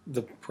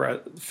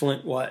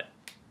 Flint what?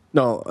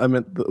 No, I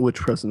meant which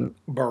president?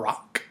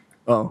 Barack.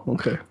 Oh,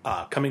 okay.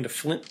 Coming to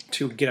Flint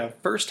to get a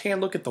first-hand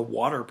look at the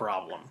water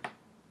problem.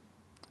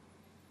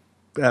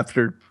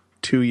 After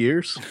 2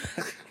 years?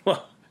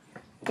 Well,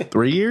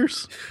 3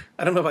 years?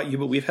 I don't know about you,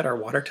 but we've had our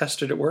water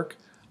tested at work.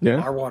 Yeah.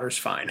 Our water's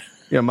fine.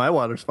 Yeah, my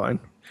water's fine.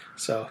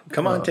 So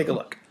come on, take a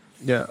look.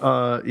 Yeah,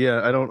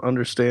 I don't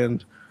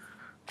understand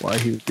why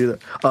he would do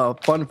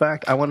that. Fun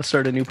fact, I want to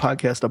start a new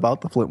podcast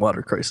about the Flint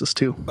water crisis,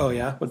 too. Oh,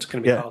 yeah? What's it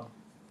going to be called?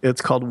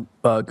 It's called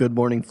Good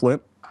Morning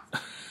Flint.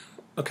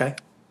 Okay.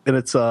 And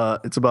it's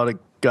about a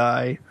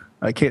guy.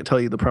 I can't tell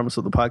you the premise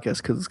of the podcast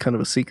because it's kind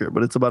of a secret,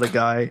 but it's about a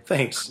guy.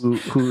 Thanks.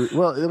 Who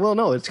well,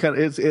 no,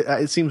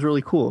 it seems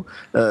really cool.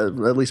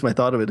 At least my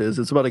thought of it is,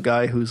 it's about a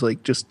guy who's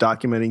like just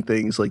documenting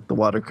things like the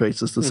water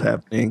crisis that's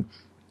happening,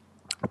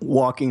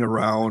 walking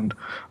around,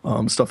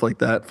 stuff like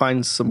that.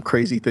 Finds some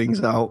crazy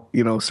things out.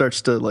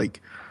 Starts to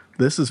like,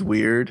 this is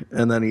weird,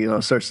 and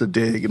then starts to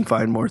dig and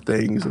find more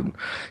things, and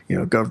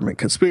government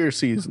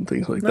conspiracies and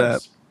things like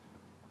that.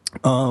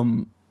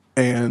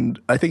 And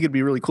I think it'd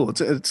be really cool.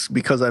 It's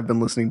because I've been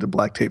listening to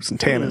Black Tapes and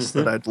Tanis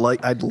that I'd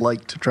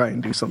like to try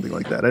and do something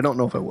like that. I don't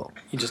know if I will.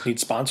 You just need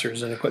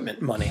sponsors and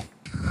equipment money.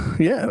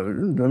 Yeah, I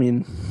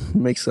mean,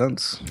 makes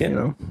sense.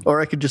 Yeah.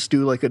 Or I could just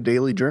do like a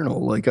daily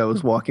journal, like I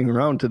was walking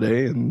around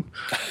today, and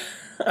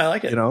I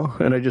like it.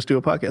 And I just do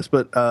a podcast.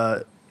 But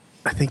I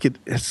think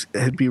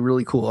it'd be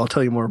really cool. I'll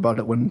tell you more about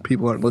it when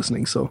people aren't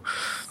listening. So.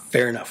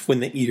 Fair enough,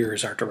 when the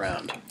eaters aren't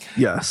around.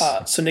 Yes.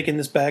 So, Nick, in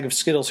this bag of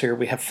Skittles here,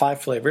 we have 5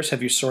 flavors.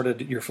 Have you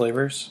sorted your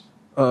flavors?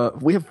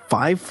 We have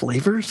 5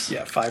 flavors?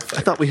 Yeah, 5 flavors.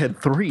 I thought we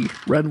had 3,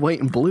 red, white,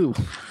 and blue.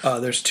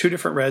 There's 2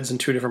 different reds and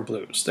 2 different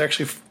blues. They're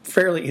actually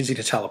fairly easy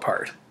to tell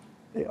apart.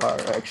 They are,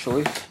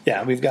 actually.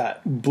 Yeah, we've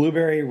got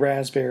blueberry,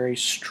 raspberry,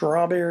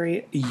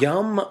 strawberry,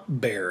 yum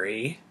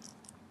berry,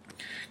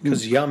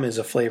 because yum is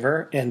a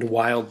flavor, and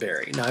wild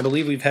berry. Now, I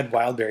believe we've had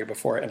wild berry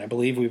before, and I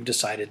believe we've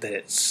decided that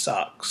it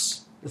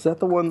sucks. Is that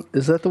the one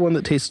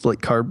that tasted like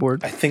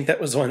cardboard? I think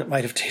that was the one that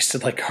might have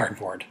tasted like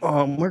cardboard.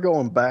 We're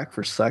going back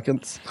for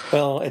seconds.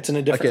 Well, it's in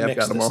a different Okay, I've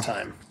mix got 'em this all.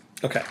 time.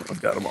 Okay.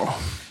 I've got them all.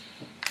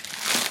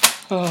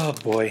 Oh,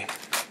 boy.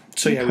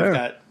 So, yeah, Okay. we've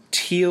got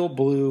teal,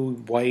 blue,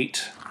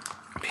 white,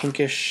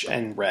 pinkish,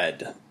 and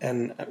red.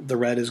 And the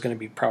red is going to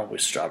be probably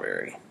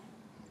strawberry,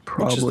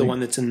 Probably. which is the one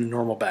that's in the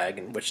normal bag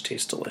and which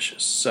tastes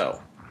delicious.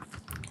 So,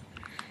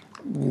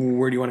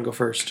 where do you want to go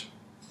first?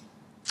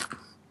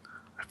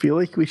 I feel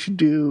like we should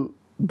do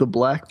the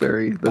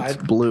blackberry that's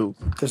blue.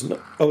 There's no.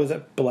 Oh, is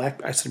that black?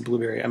 I said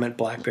blueberry. I meant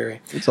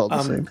blackberry. It's all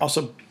the same.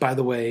 Also, by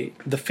the way,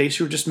 the face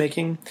you were just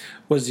making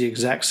was the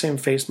exact same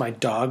face my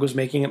dog was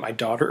making at my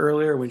daughter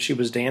earlier when she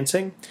was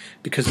dancing,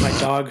 because my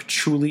dog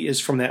truly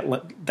is from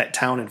that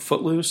town in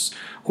Footloose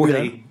where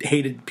they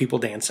hated people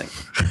dancing.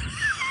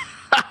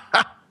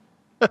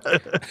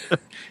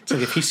 It's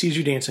like if he sees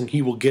you dancing,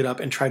 he will get up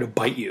and try to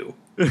bite you.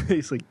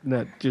 He's like,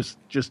 no, just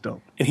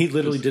don't. And he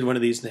literally did one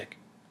of these, Nick.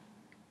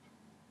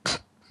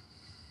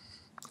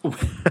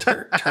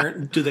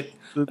 turn, do the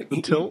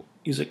tilt?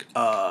 He's like, do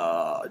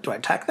I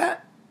attack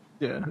that?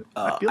 Yeah.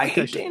 I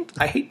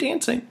hate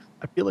dancing.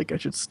 I feel like I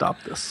should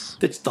stop this.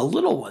 It's the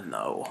little one,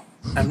 though.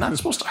 I'm not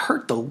supposed to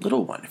hurt the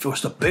little one. If it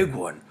was the big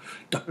one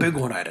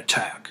I'd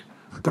attack.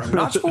 But I'm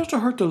not supposed to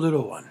hurt the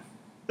little one.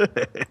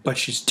 But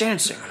she's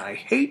dancing, and I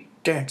hate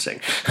dancing.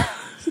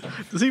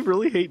 Does he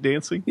really hate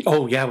dancing?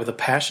 Oh, yeah, with a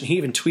passion. He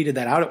even tweeted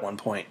that out at one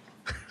point.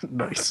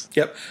 Nice.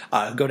 Yep.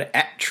 Go to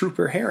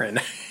 @TrooperHeron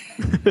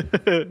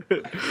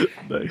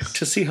Nice.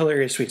 to see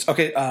hilarious tweets.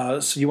 Okay,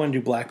 so you want to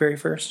do blackberry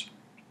first?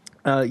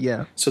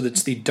 Yeah. So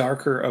that's the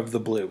darker of the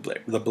blue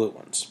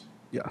ones.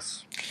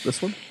 Yes.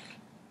 This one?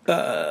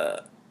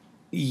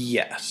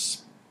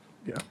 Yes.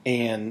 Yeah.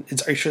 And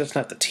are you sure that's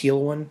not the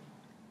teal one?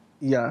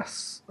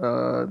 Yes.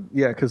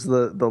 Yeah, because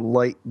the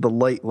light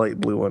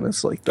blue one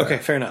is like that. Okay,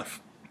 fair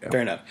enough. Yeah.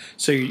 Fair enough.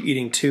 So you're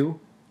eating two?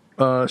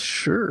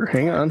 Sure.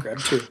 Hang on. Grab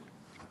two.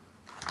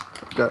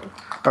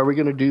 Are we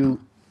gonna do?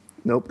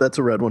 Nope, that's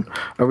a red one.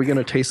 Are we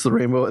gonna taste the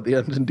rainbow at the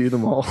end and do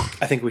them all?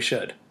 I think we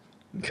should.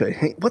 Okay.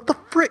 Hey, what the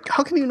frick?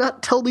 How can you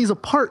not tell these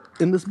apart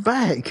in this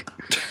bag?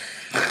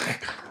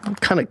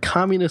 What kind of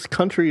communist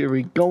country are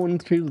we going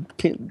to?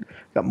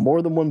 Got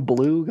more than one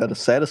blue. Got to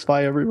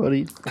satisfy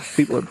everybody.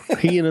 People are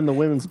peeing in the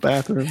women's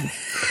bathroom.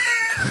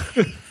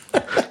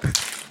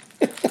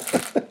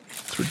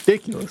 It's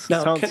ridiculous.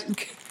 Now,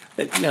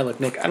 look,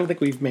 Nick. I don't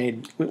think we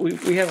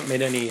haven't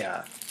made any.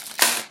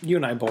 You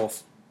and I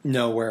both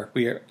know where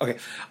we are. Okay,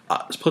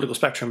 it's political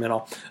spectrum and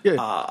all. Yeah.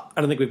 I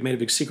don't think we've made a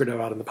big secret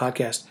about it in the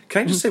podcast.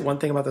 Can I just say one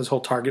thing about this whole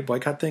Target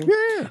boycott thing?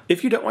 Yeah.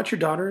 If you don't want your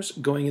daughters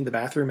going in the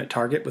bathroom at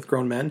Target with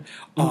grown men,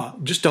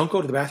 just don't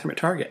go to the bathroom at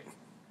Target.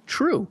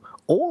 True.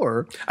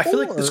 Or I feel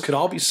like this could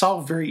all be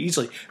solved very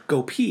easily.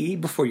 Go pee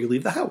before you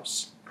leave the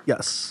house.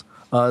 Yes.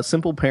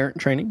 Simple parent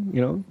training.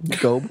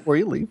 Go before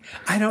you leave.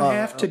 I don't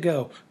have to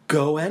go.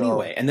 Go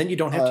anyway, and then you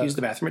don't have to use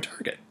the bathroom at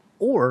Target.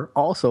 Or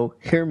also,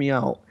 hear me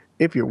out.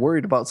 If you're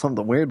worried about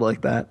something weird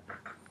like that,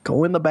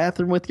 go in the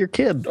bathroom with your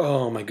kid.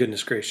 Oh my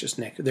goodness gracious,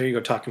 Nick! There you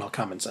go, talking all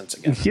common sense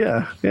again.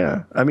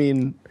 Yeah. I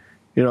mean,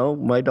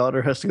 my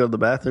daughter has to go to the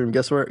bathroom.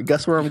 Guess where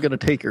I'm going to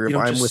take her You if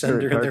don't I'm just with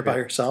send her. her in there by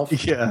herself.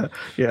 Yeah.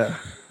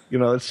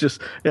 It's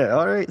just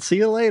all right. See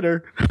you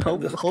later.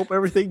 Hope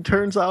everything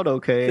turns out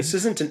okay. This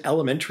isn't an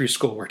elementary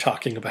school we're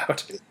talking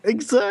about.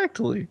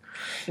 Exactly.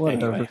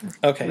 Whatever. Anyway,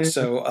 okay,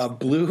 so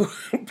blue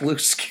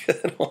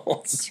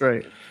Skittles. That's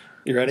right.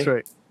 You ready? That's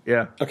right.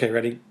 Yeah. Okay,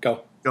 ready?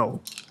 Go. Go.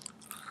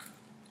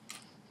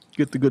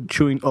 Get the good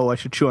chewing. Oh, I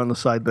should chew on the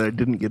side that I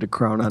didn't get a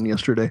crown on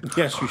yesterday.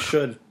 Yes, you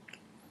should.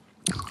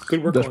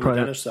 Good work That's on the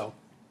probably- dentist, though.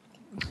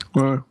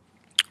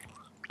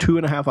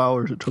 2.5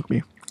 hours it took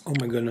me. Oh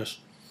my goodness.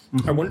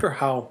 I wonder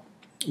how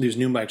these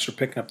new mics are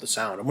picking up the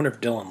sound. I wonder if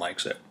Dylan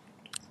likes it.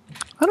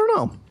 I don't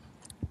know.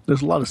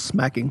 There's a lot of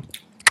smacking.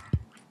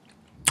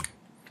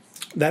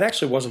 That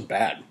actually wasn't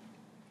bad.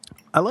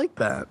 I like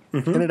that,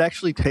 and it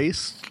actually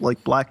tastes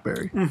like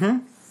blackberry.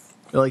 Mm-hmm.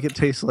 Like it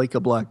tastes like a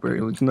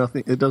blackberry. Like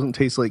nothing. It doesn't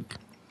taste like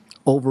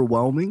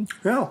overwhelming,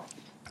 No.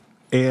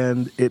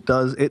 and it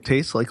does. It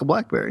tastes like a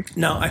blackberry.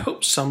 Now, I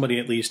hope somebody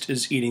at least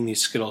is eating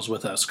these Skittles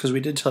with us, because we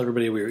did tell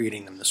everybody we were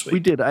eating them this week. We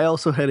did. I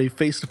also had a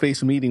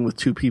face-to-face meeting with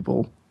two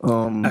people.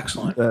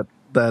 Excellent.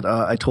 That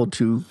I told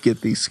to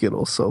get these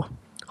Skittles. So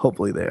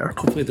hopefully they are.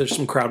 Hopefully there's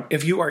some crowd.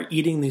 If you are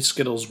eating these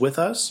Skittles with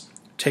us,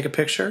 take a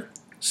picture,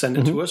 send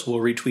it to us, we'll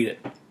retweet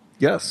it.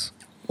 Yes,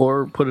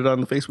 or put it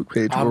on the Facebook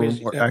page where we're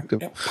more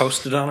active.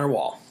 Post it on our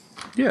wall.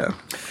 Yeah,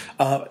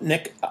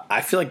 Nick, I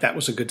feel like that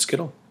was a good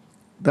Skittle.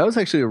 that was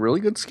actually a really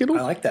good Skittle.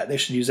 I like that. They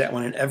should use that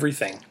one in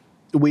everything.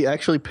 We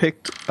actually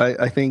picked,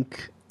 I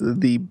think,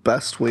 the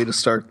best way to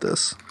start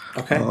this.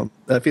 Okay.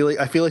 I feel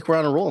like we're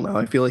on a roll now.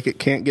 I feel like it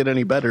can't get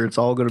any better. It's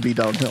all going to be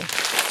downhill.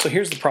 So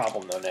here's the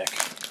problem, though, Nick.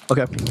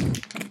 Okay.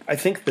 I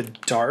think the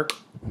dark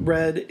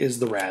red is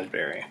the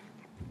raspberry.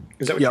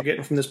 Is that what Yep. you're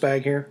getting from this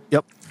bag here?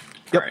 Yep.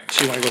 All right.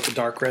 So you want to go with the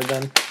dark red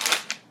then?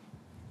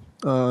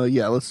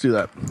 Yeah, let's do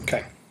that.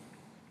 Okay.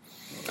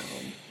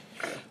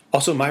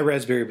 Also, my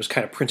raspberry was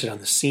kind of printed on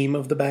the seam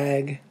of the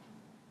bag.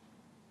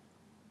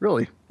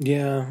 Really?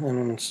 Yeah,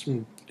 and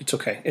it's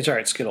okay. It's all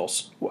right,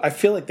 Skittles. I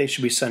feel like they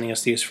should be sending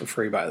us these for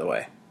free, by the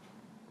way.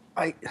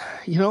 I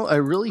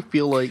really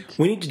feel like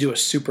We need to do a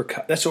super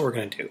cut. That's what we're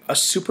going to do. A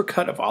super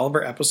cut of all of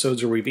our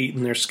episodes where we've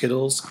eaten their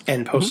Skittles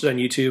and post it on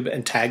YouTube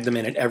and tag them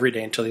in it every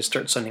day until they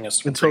start sending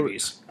us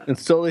freebies.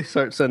 until they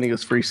start sending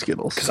us free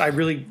Skittles. Because I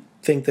really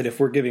think that if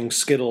we're giving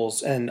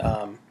Skittles and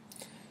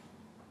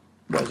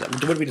what is that?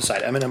 What did we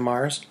decide? M&M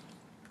Mars.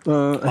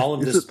 All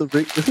of this.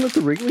 Isn't it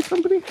the Wrigley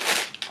Company?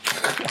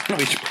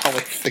 We should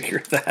probably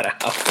figure that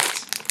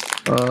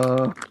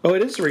out. Oh,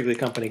 it is the Wrigley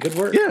Company. Good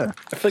work. Yeah.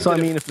 I feel like So, that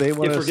I mean, if they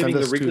wanna we're giving send the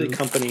us Wrigley to-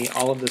 Company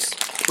all of this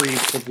free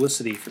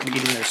publicity for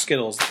eating their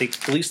Skittles,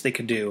 the least they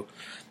could do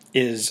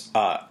is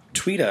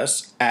tweet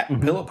us at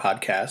Pillow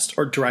Podcast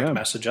or direct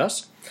message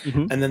us,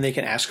 and then they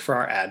can ask for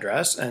our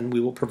address, and we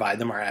will provide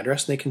them our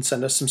address, and they can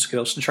send us some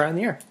Skittles to try in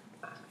the air.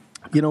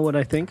 You know what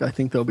I think? I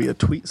think there'll be a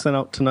tweet sent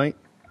out tonight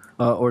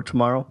or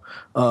tomorrow,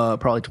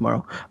 probably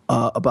tomorrow,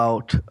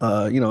 about,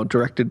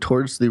 directed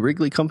towards the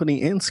Wrigley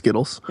Company and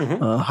Skittles,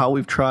 how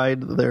we've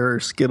tried their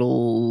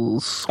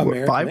Skittles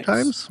American 5 mix.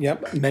 times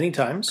Yep, many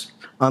times.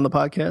 on the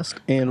podcast.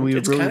 And we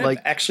It's really kind like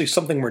of actually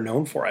something we're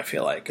known for, I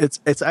feel like.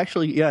 it's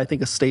actually, yeah, I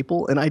think a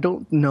staple. And I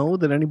don't know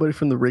that anybody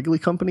from the Wrigley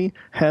Company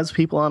has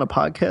people on a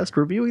podcast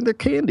reviewing their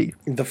candy.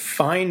 The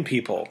fine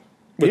people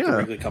with the Yeah.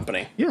 Wrigley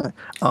Company. Yeah.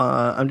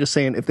 I'm just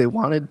saying, if they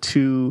wanted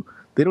to,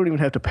 they don't even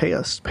have to pay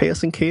us. Pay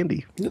us in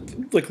candy.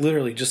 Like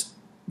literally just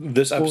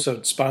this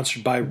episode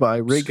sponsored by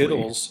Wrigley.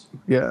 Skittles.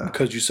 Yeah.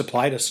 Because you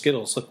supplied us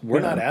Skittles. Look, we're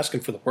not asking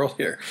for the world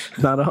here.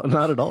 Not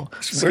at all.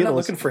 We're Skittles. not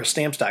looking for a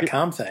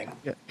stamps.com thing.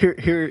 Yeah.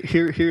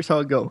 Here's how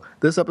it go.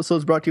 This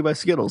episode's brought to you by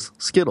Skittles.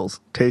 Skittles,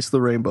 taste the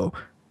rainbow.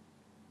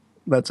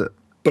 That's it.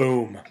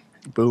 Boom.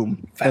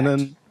 Boom. Fact. And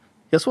then,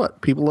 guess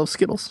what? People love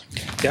Skittles.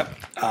 Yep.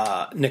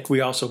 Nick,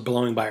 we also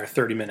blowing by our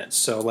 30 minutes.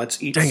 So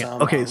let's eat Dang it.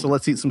 some. Okay, so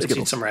let's eat some Let's eat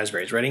Skittles. some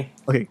raspberries. Ready?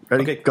 Okay,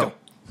 ready? Okay, go.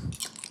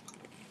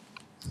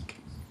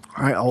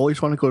 I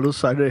always want to go to the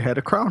side that had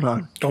a crown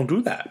on. Don't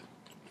do that.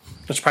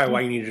 That's probably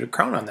why you needed a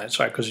crown on that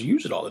side, because you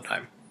use it all the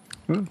time.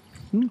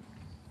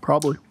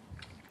 Probably.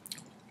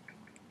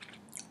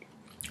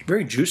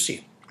 Very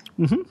juicy.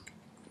 And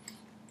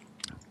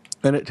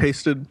it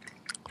tasted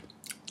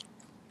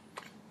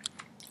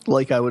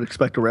like I would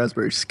expect a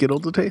raspberry Skittle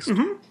to taste.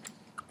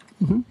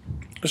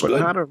 It's But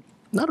good.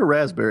 not a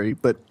raspberry,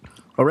 but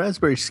a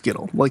raspberry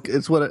Skittle. Like,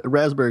 it's what a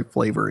raspberry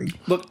flavoring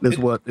Look, is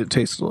what it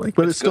tasted like.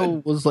 But it it's still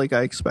good. was like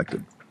I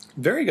expected.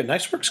 Very good.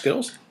 Nice work,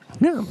 Skittles.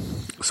 Yeah.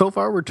 So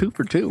far, we're 2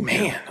 for 2.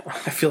 Man,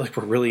 I feel like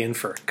we're really in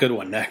for a good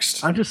one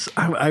next.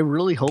 I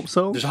really hope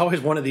so. There's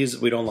always one of these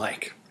that we don't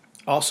like.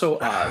 Also,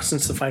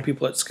 since the fine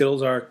people at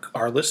Skittles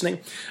are listening,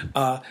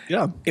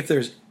 Yeah. if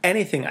there's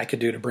anything I could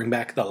do to bring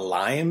back the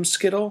lime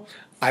Skittle,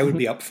 I would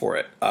be up for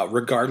it,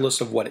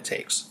 regardless of what it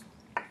takes.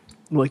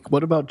 Like,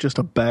 what about just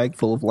a bag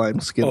full of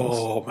lime Skittles?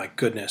 Oh my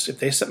goodness! If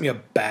they sent me a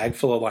bag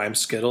full of lime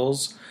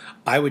Skittles,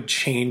 I would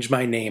change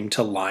my name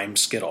to Lime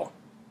Skittle.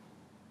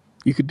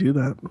 You could do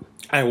that.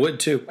 I would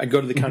too. I'd go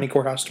to the county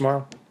courthouse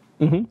tomorrow.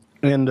 And,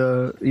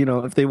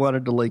 if they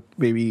wanted to, like,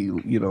 maybe,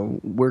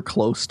 we're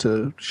close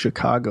to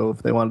Chicago.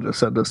 If they wanted to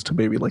send us to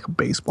maybe, like, a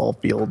baseball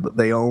field that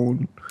they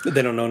own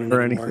They don't own it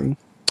or anymore. anything.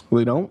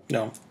 We don't?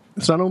 No,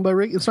 It's not owned by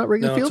Rick. It's not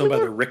Wrigley no, Field it's owned by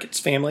the anymore? Ricketts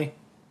family.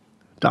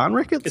 Don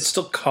Ricketts? It's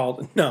still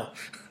called not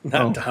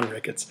Don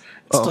Ricketts.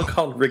 It's still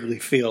called Wrigley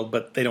Field,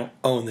 but they don't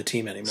own the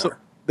team anymore. So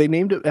they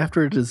named it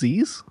after a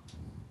disease?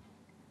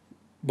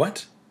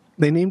 What?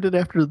 They named it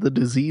after the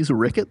disease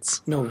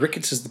Ricketts? No,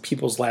 Ricketts is the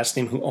people's last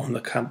name who own the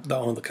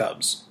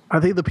Cubs. Are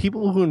they the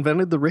people who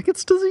invented the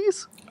Ricketts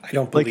disease? I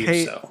don't Like,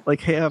 believe so.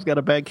 hey, I've got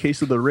a bad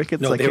case of the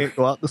Ricketts. No, I can't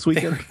go out this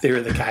weekend. They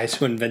were the guys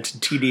who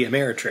invented TD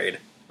Ameritrade.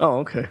 Oh,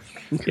 okay.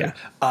 Yeah.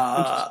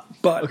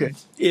 But Okay.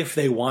 if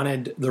they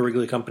wanted, the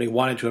Wrigley Company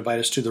wanted to invite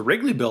us to the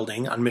Wrigley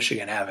Building on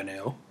Michigan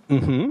Avenue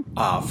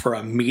for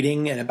a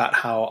meeting and about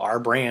how our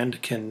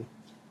brand can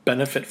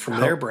benefit from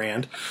their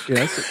brand.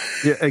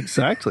 Yes. Yeah,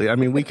 exactly. I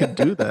mean, we could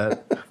do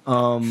that.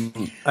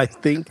 I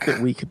think that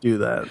we could do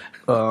that.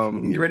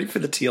 You ready for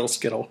the teal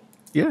Skittle?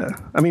 Yeah.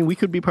 I mean, we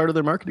could be part of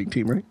their marketing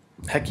team, right?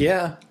 Heck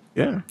yeah.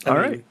 Yeah. I All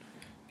mean, right.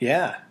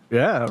 Yeah.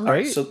 Yeah. All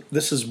Right. So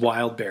this is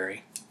wild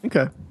berry.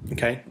 Okay.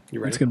 Okay. You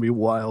ready? It's gonna be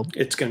wild.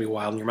 It's gonna be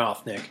wild in your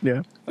mouth, Nick.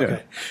 Yeah.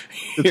 Okay.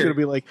 It's gonna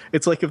be like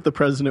if the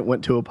president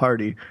went to a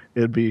party,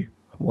 it'd be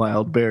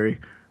wild Barry,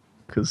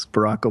 because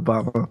Barack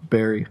Obama,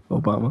 Barry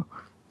Obama,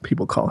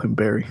 people call him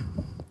Barry,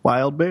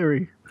 Wild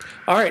Barry.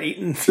 All right,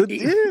 eating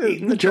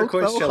the joke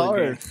turquoise fell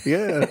jelly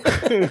bean.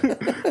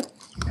 hard. Yeah.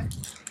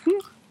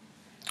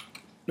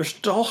 They're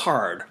still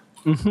hard.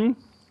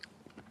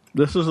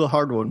 This is a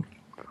hard one.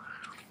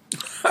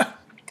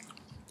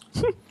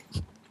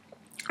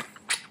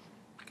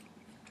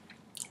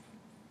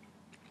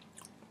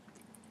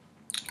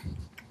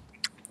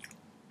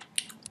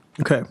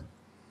 Okay.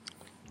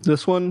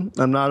 This one,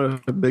 I'm not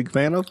a big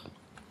fan of.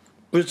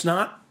 But it's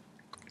not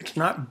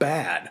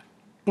bad.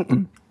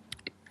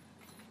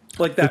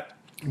 Like that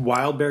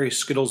Wild Berry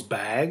Skittles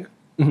bag,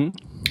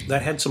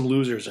 that had some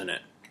losers in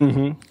it.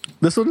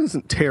 This one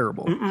isn't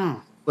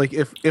terrible. Like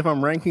if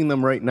I'm ranking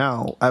them right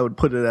now, I would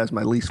put it as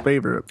my least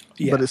favorite.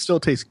 Yeah. But it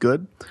still tastes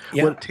good.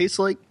 Yeah.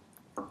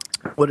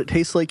 What it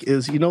tastes like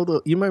is you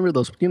remember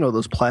those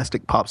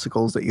plastic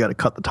popsicles that you got to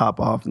cut the top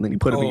off and then you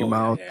put them in your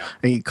mouth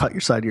and you cut your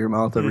side of your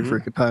mouth every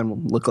freaking time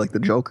and look like the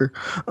Joker.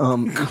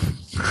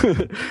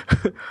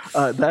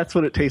 That's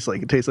what it tastes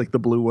like. It tastes like the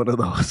blue one of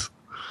those.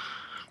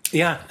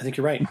 Yeah, I think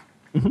you're right.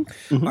 All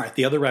right,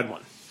 the other red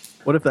one.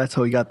 What if that's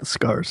how he got the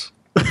scars?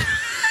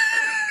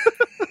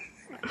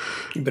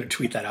 You better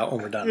tweet that out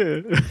when we're done.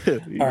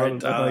 All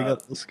right, how he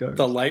got the scars.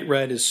 The light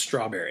red is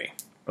strawberry.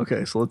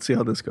 Okay, so let's see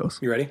how this goes.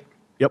 You ready?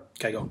 Yep.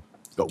 Okay, go.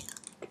 Go.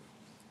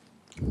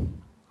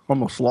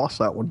 Almost lost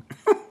that one.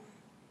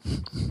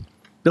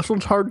 This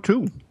one's hard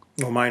too.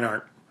 Well, mine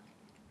aren't.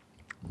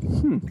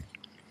 And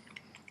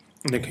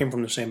they came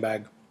from the same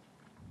bag.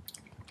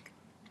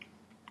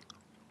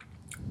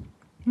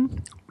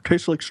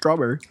 Tastes like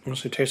strawberry.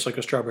 Honestly, it tastes like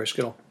a strawberry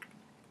Skittle,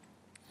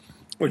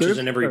 which There's- is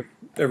in every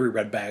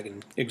red bag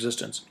in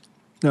existence.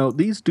 Now,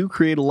 these do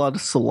create a lot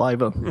of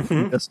saliva.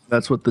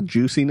 That's what the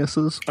juiciness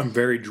is. I'm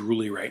very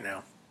drooly right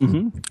now.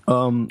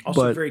 Also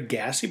But very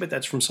gassy, but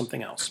that's from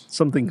something else.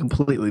 something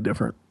completely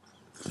different.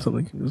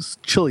 It was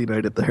chili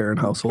night at the Heron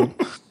household.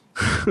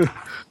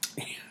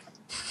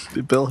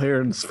 Bill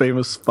Heron's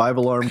famous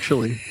 5-alarm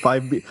chili,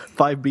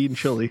 5-bean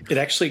chili. It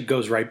actually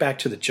goes right back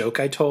to the joke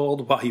I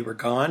told while you were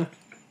gone.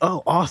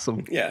 Oh,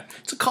 awesome. Yeah,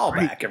 it's a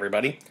callback,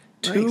 everybody.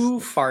 Too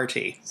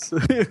farty.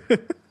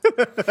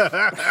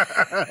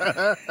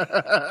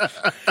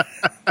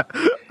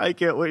 I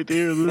can't wait to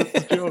hear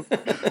this joke.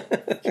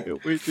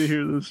 Can't wait to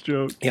hear this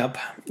joke. Yep.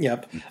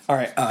 All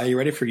right, you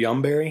ready for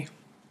Yumberry?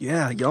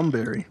 Yeah,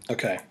 Yumberry.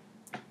 Okay.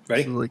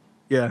 Ready? Like,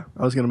 yeah,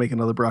 I was gonna make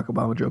another Barack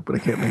Obama joke, but I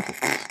can't make it.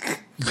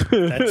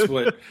 That's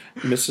what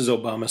Mrs.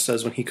 Obama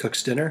says when he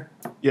cooks dinner.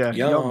 Yeah,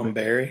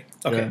 Yumberry.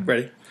 Okay, Yeah.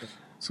 ready?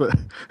 So,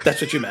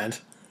 That's what you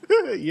meant.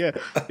 yeah.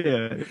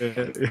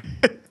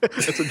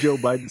 That's what Joe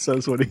Biden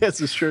says when he has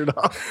his shirt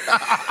off.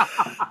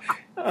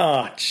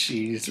 Oh,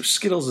 jeez.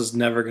 Skittles is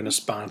never going to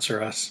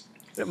sponsor us.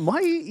 Why?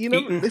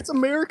 It's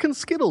American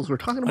Skittles. We're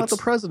talking about the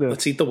president.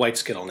 Let's eat the white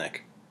Skittle,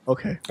 Nick.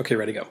 Okay. Okay,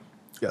 ready, go.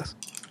 Yes.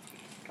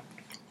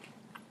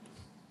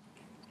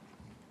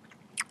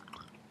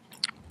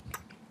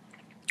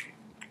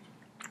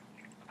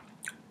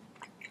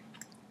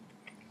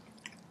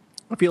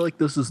 I feel like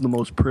this is the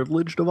most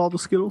privileged of all the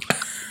Skittles.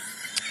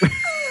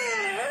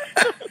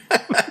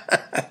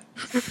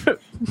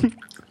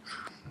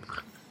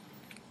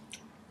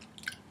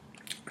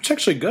 It's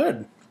actually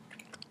good.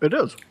 It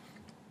is.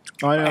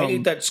 I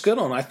ate that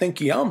Skittle and I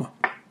think yum.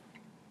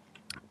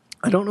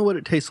 I don't know what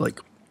it tastes like.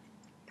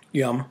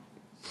 Yum.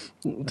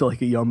 It's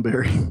like a yum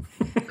berry.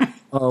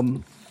 I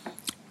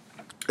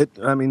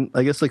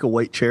guess like a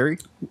white cherry,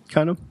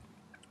 kind of.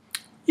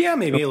 Yeah,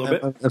 maybe a little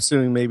bit. I'm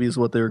assuming maybe is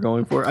what they were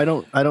going for. I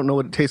don't know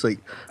what it tastes like,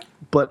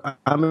 but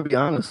I'm gonna be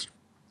honest.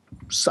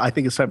 I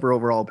think it's time for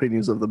overall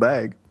opinions of the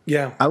bag.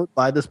 Yeah. I would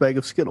buy this bag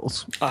of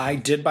Skittles. I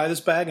did buy this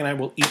bag and I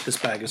will eat this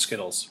bag of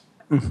Skittles.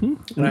 And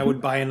I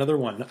would buy another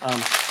one.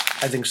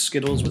 I think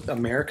Skittles with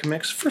America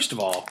Mix, first of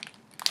all,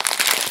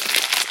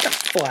 got a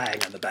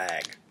flag on the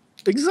bag.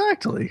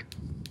 Exactly.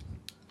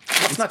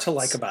 What's not to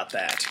like about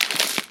that?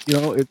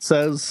 It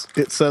says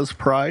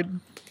pride.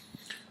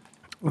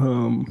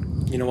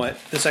 You know what?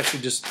 This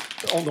actually just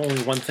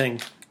only one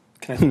thing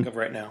can I think of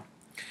right now.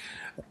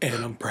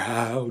 And I'm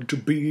proud to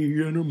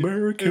be an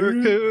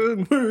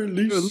American. Or at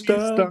least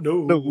I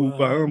know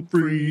I'm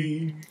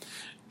free.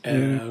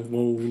 And I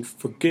won't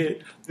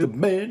forget the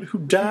men who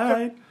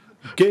died,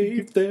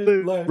 gave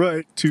their life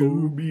Right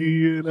to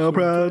me, and I'll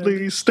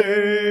proudly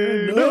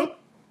stand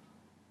up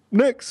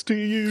next to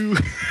you.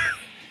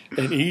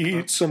 and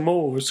eat some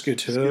more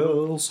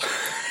Skittles.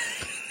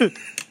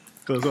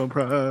 Because I'm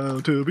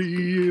proud to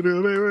be an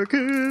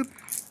American.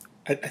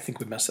 I think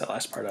we messed that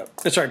last part up.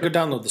 It's all right. Go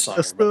download the song.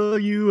 That's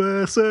everybody. the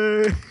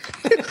USA.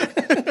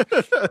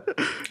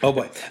 Oh,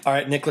 boy. All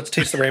right, Nick, let's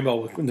taste the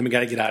rainbow. Then we got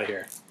to get out of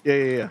here.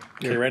 Yeah.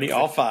 Okay, ready?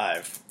 All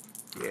five.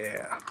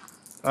 Yeah.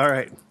 All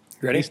right.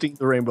 You ready? Tasting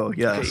the rainbow,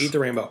 yes. Okay, eat the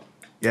rainbow.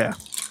 Yeah.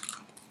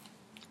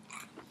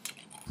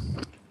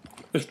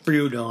 It's for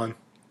you, Dylan.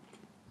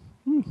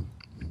 You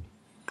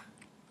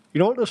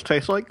know what this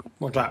tastes like?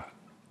 What's that?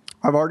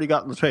 I've already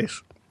gotten the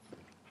taste.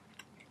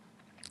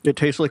 It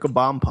tastes like a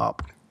bomb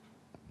pop.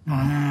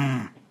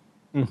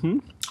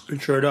 It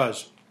sure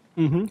does.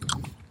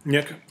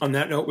 Nick, on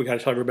that note, we got to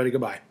tell everybody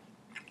goodbye.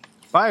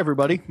 Bye,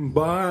 everybody.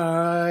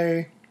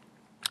 Bye.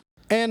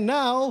 And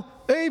now,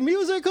 a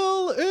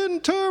musical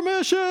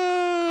intermission.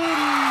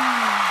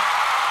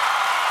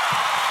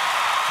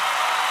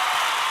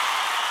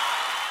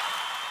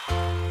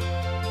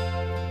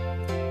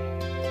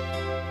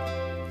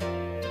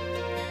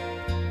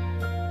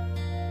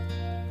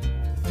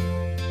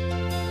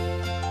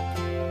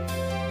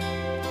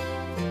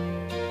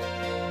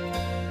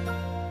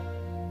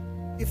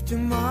 If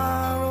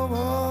tomorrow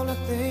all the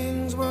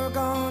things were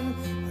gone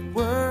I'd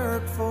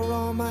worked for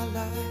all my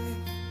life,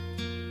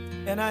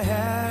 and I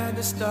had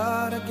to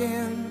start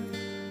again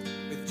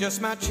with just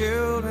my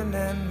children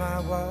and my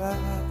wife.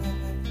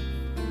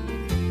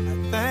 I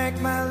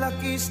thank my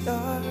lucky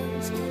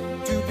stars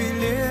to be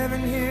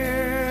living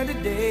here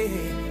today,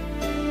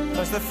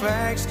 'cause the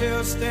flag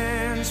still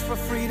stands for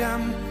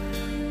freedom,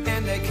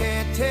 and they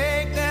can't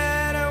take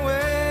that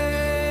away.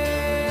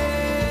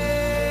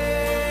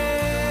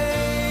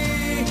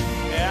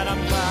 And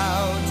I'm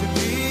proud to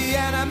be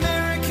an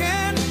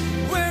American,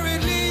 where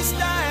at least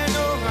I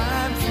know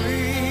I'm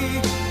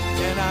free.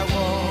 And I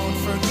won't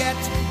forget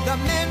the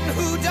men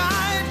who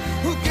died,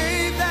 who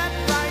gave that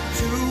right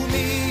to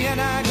me. And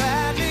I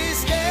gladly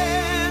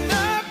stand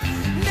up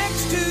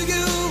next to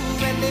you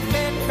and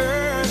defend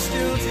her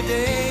still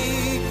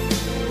today,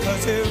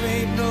 'cause there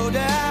ain't no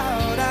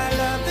doubt I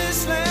love this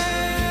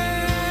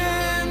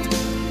land.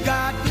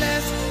 God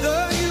bless the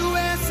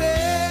USA.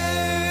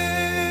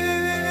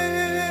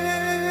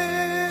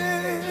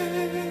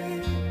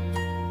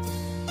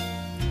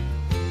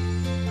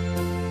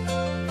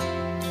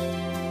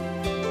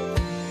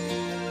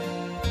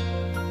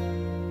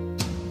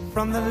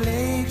 From the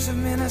lakes of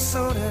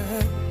Minnesota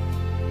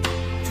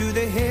to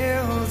the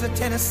hills of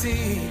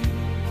Tennessee,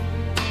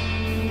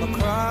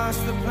 across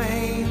the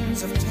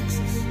plains of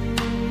Texas,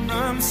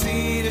 from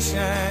sea to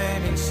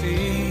shining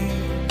sea,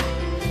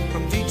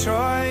 from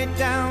Detroit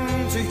down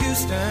to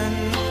Houston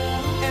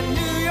and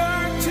New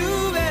York to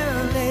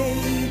LA,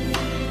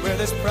 where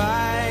there's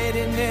pride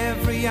in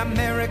every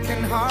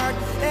American heart,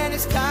 and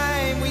it's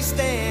time we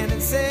stand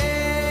and say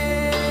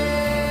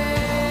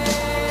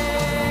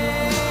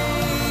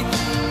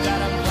that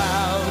I'm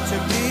proud to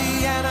be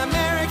an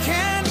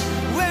American,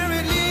 where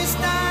at least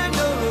I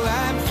know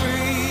I'm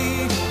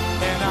free.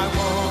 And I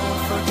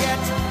won't forget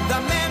the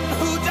men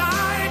who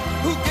died,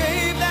 who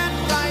gave that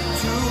right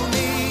to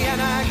me. And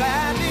I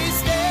gladly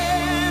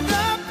stand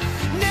up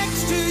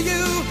next to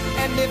you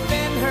and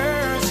defend her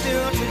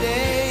still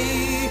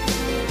today,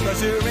 'cause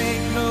there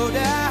ain't no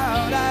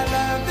doubt I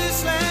love this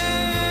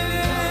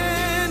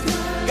land.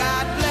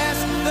 God bless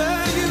the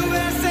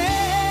USA.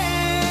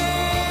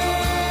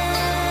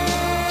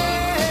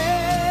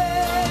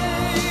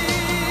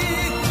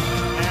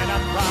 And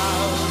I'm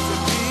proud to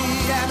be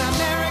an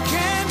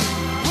American,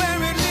 where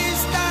at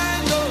least I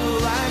know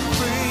I'm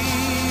free.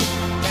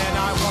 And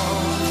I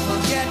won't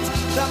forget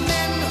the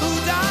men who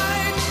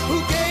died, who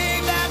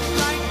gave that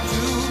right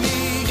to me.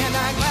 And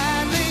I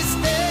gladly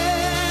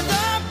stand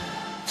up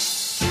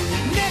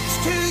next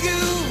to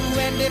you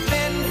and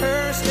defend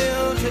her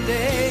still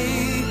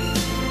today,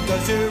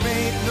 'cause there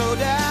ain't no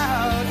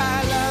doubt I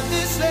love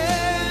this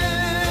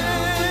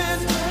land.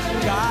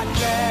 God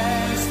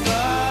bless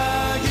the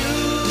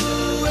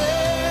USA.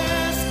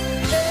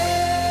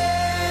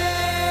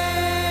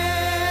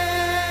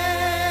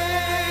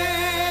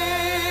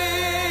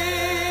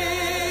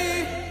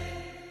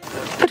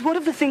 But what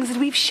of the things that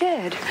we've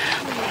shared?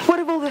 What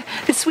of all the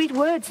sweet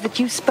words that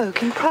you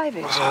spoke in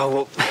private?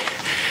 Oh,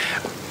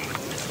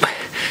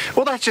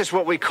 well, that's just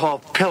what we call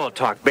pillow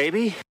talk,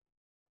 baby.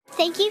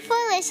 Thank you for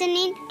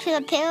listening to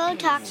the Pillow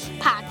Talk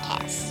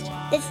podcast.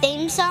 The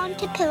theme song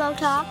to Pillow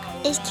Talk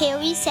is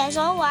Carrie Says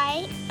All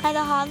Right by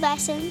the Hard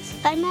Lessons.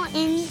 Find more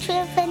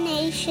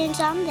information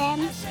on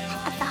them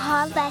at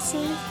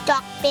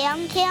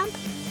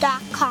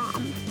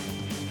thehardlessons.bandcamp.com.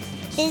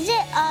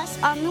 Visit us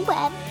on the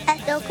web at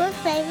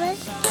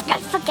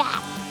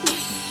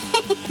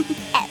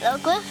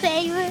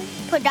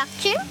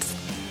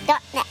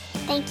localflavorproductions.net.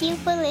 Thank you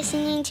for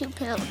listening to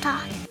Pillow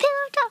Talk.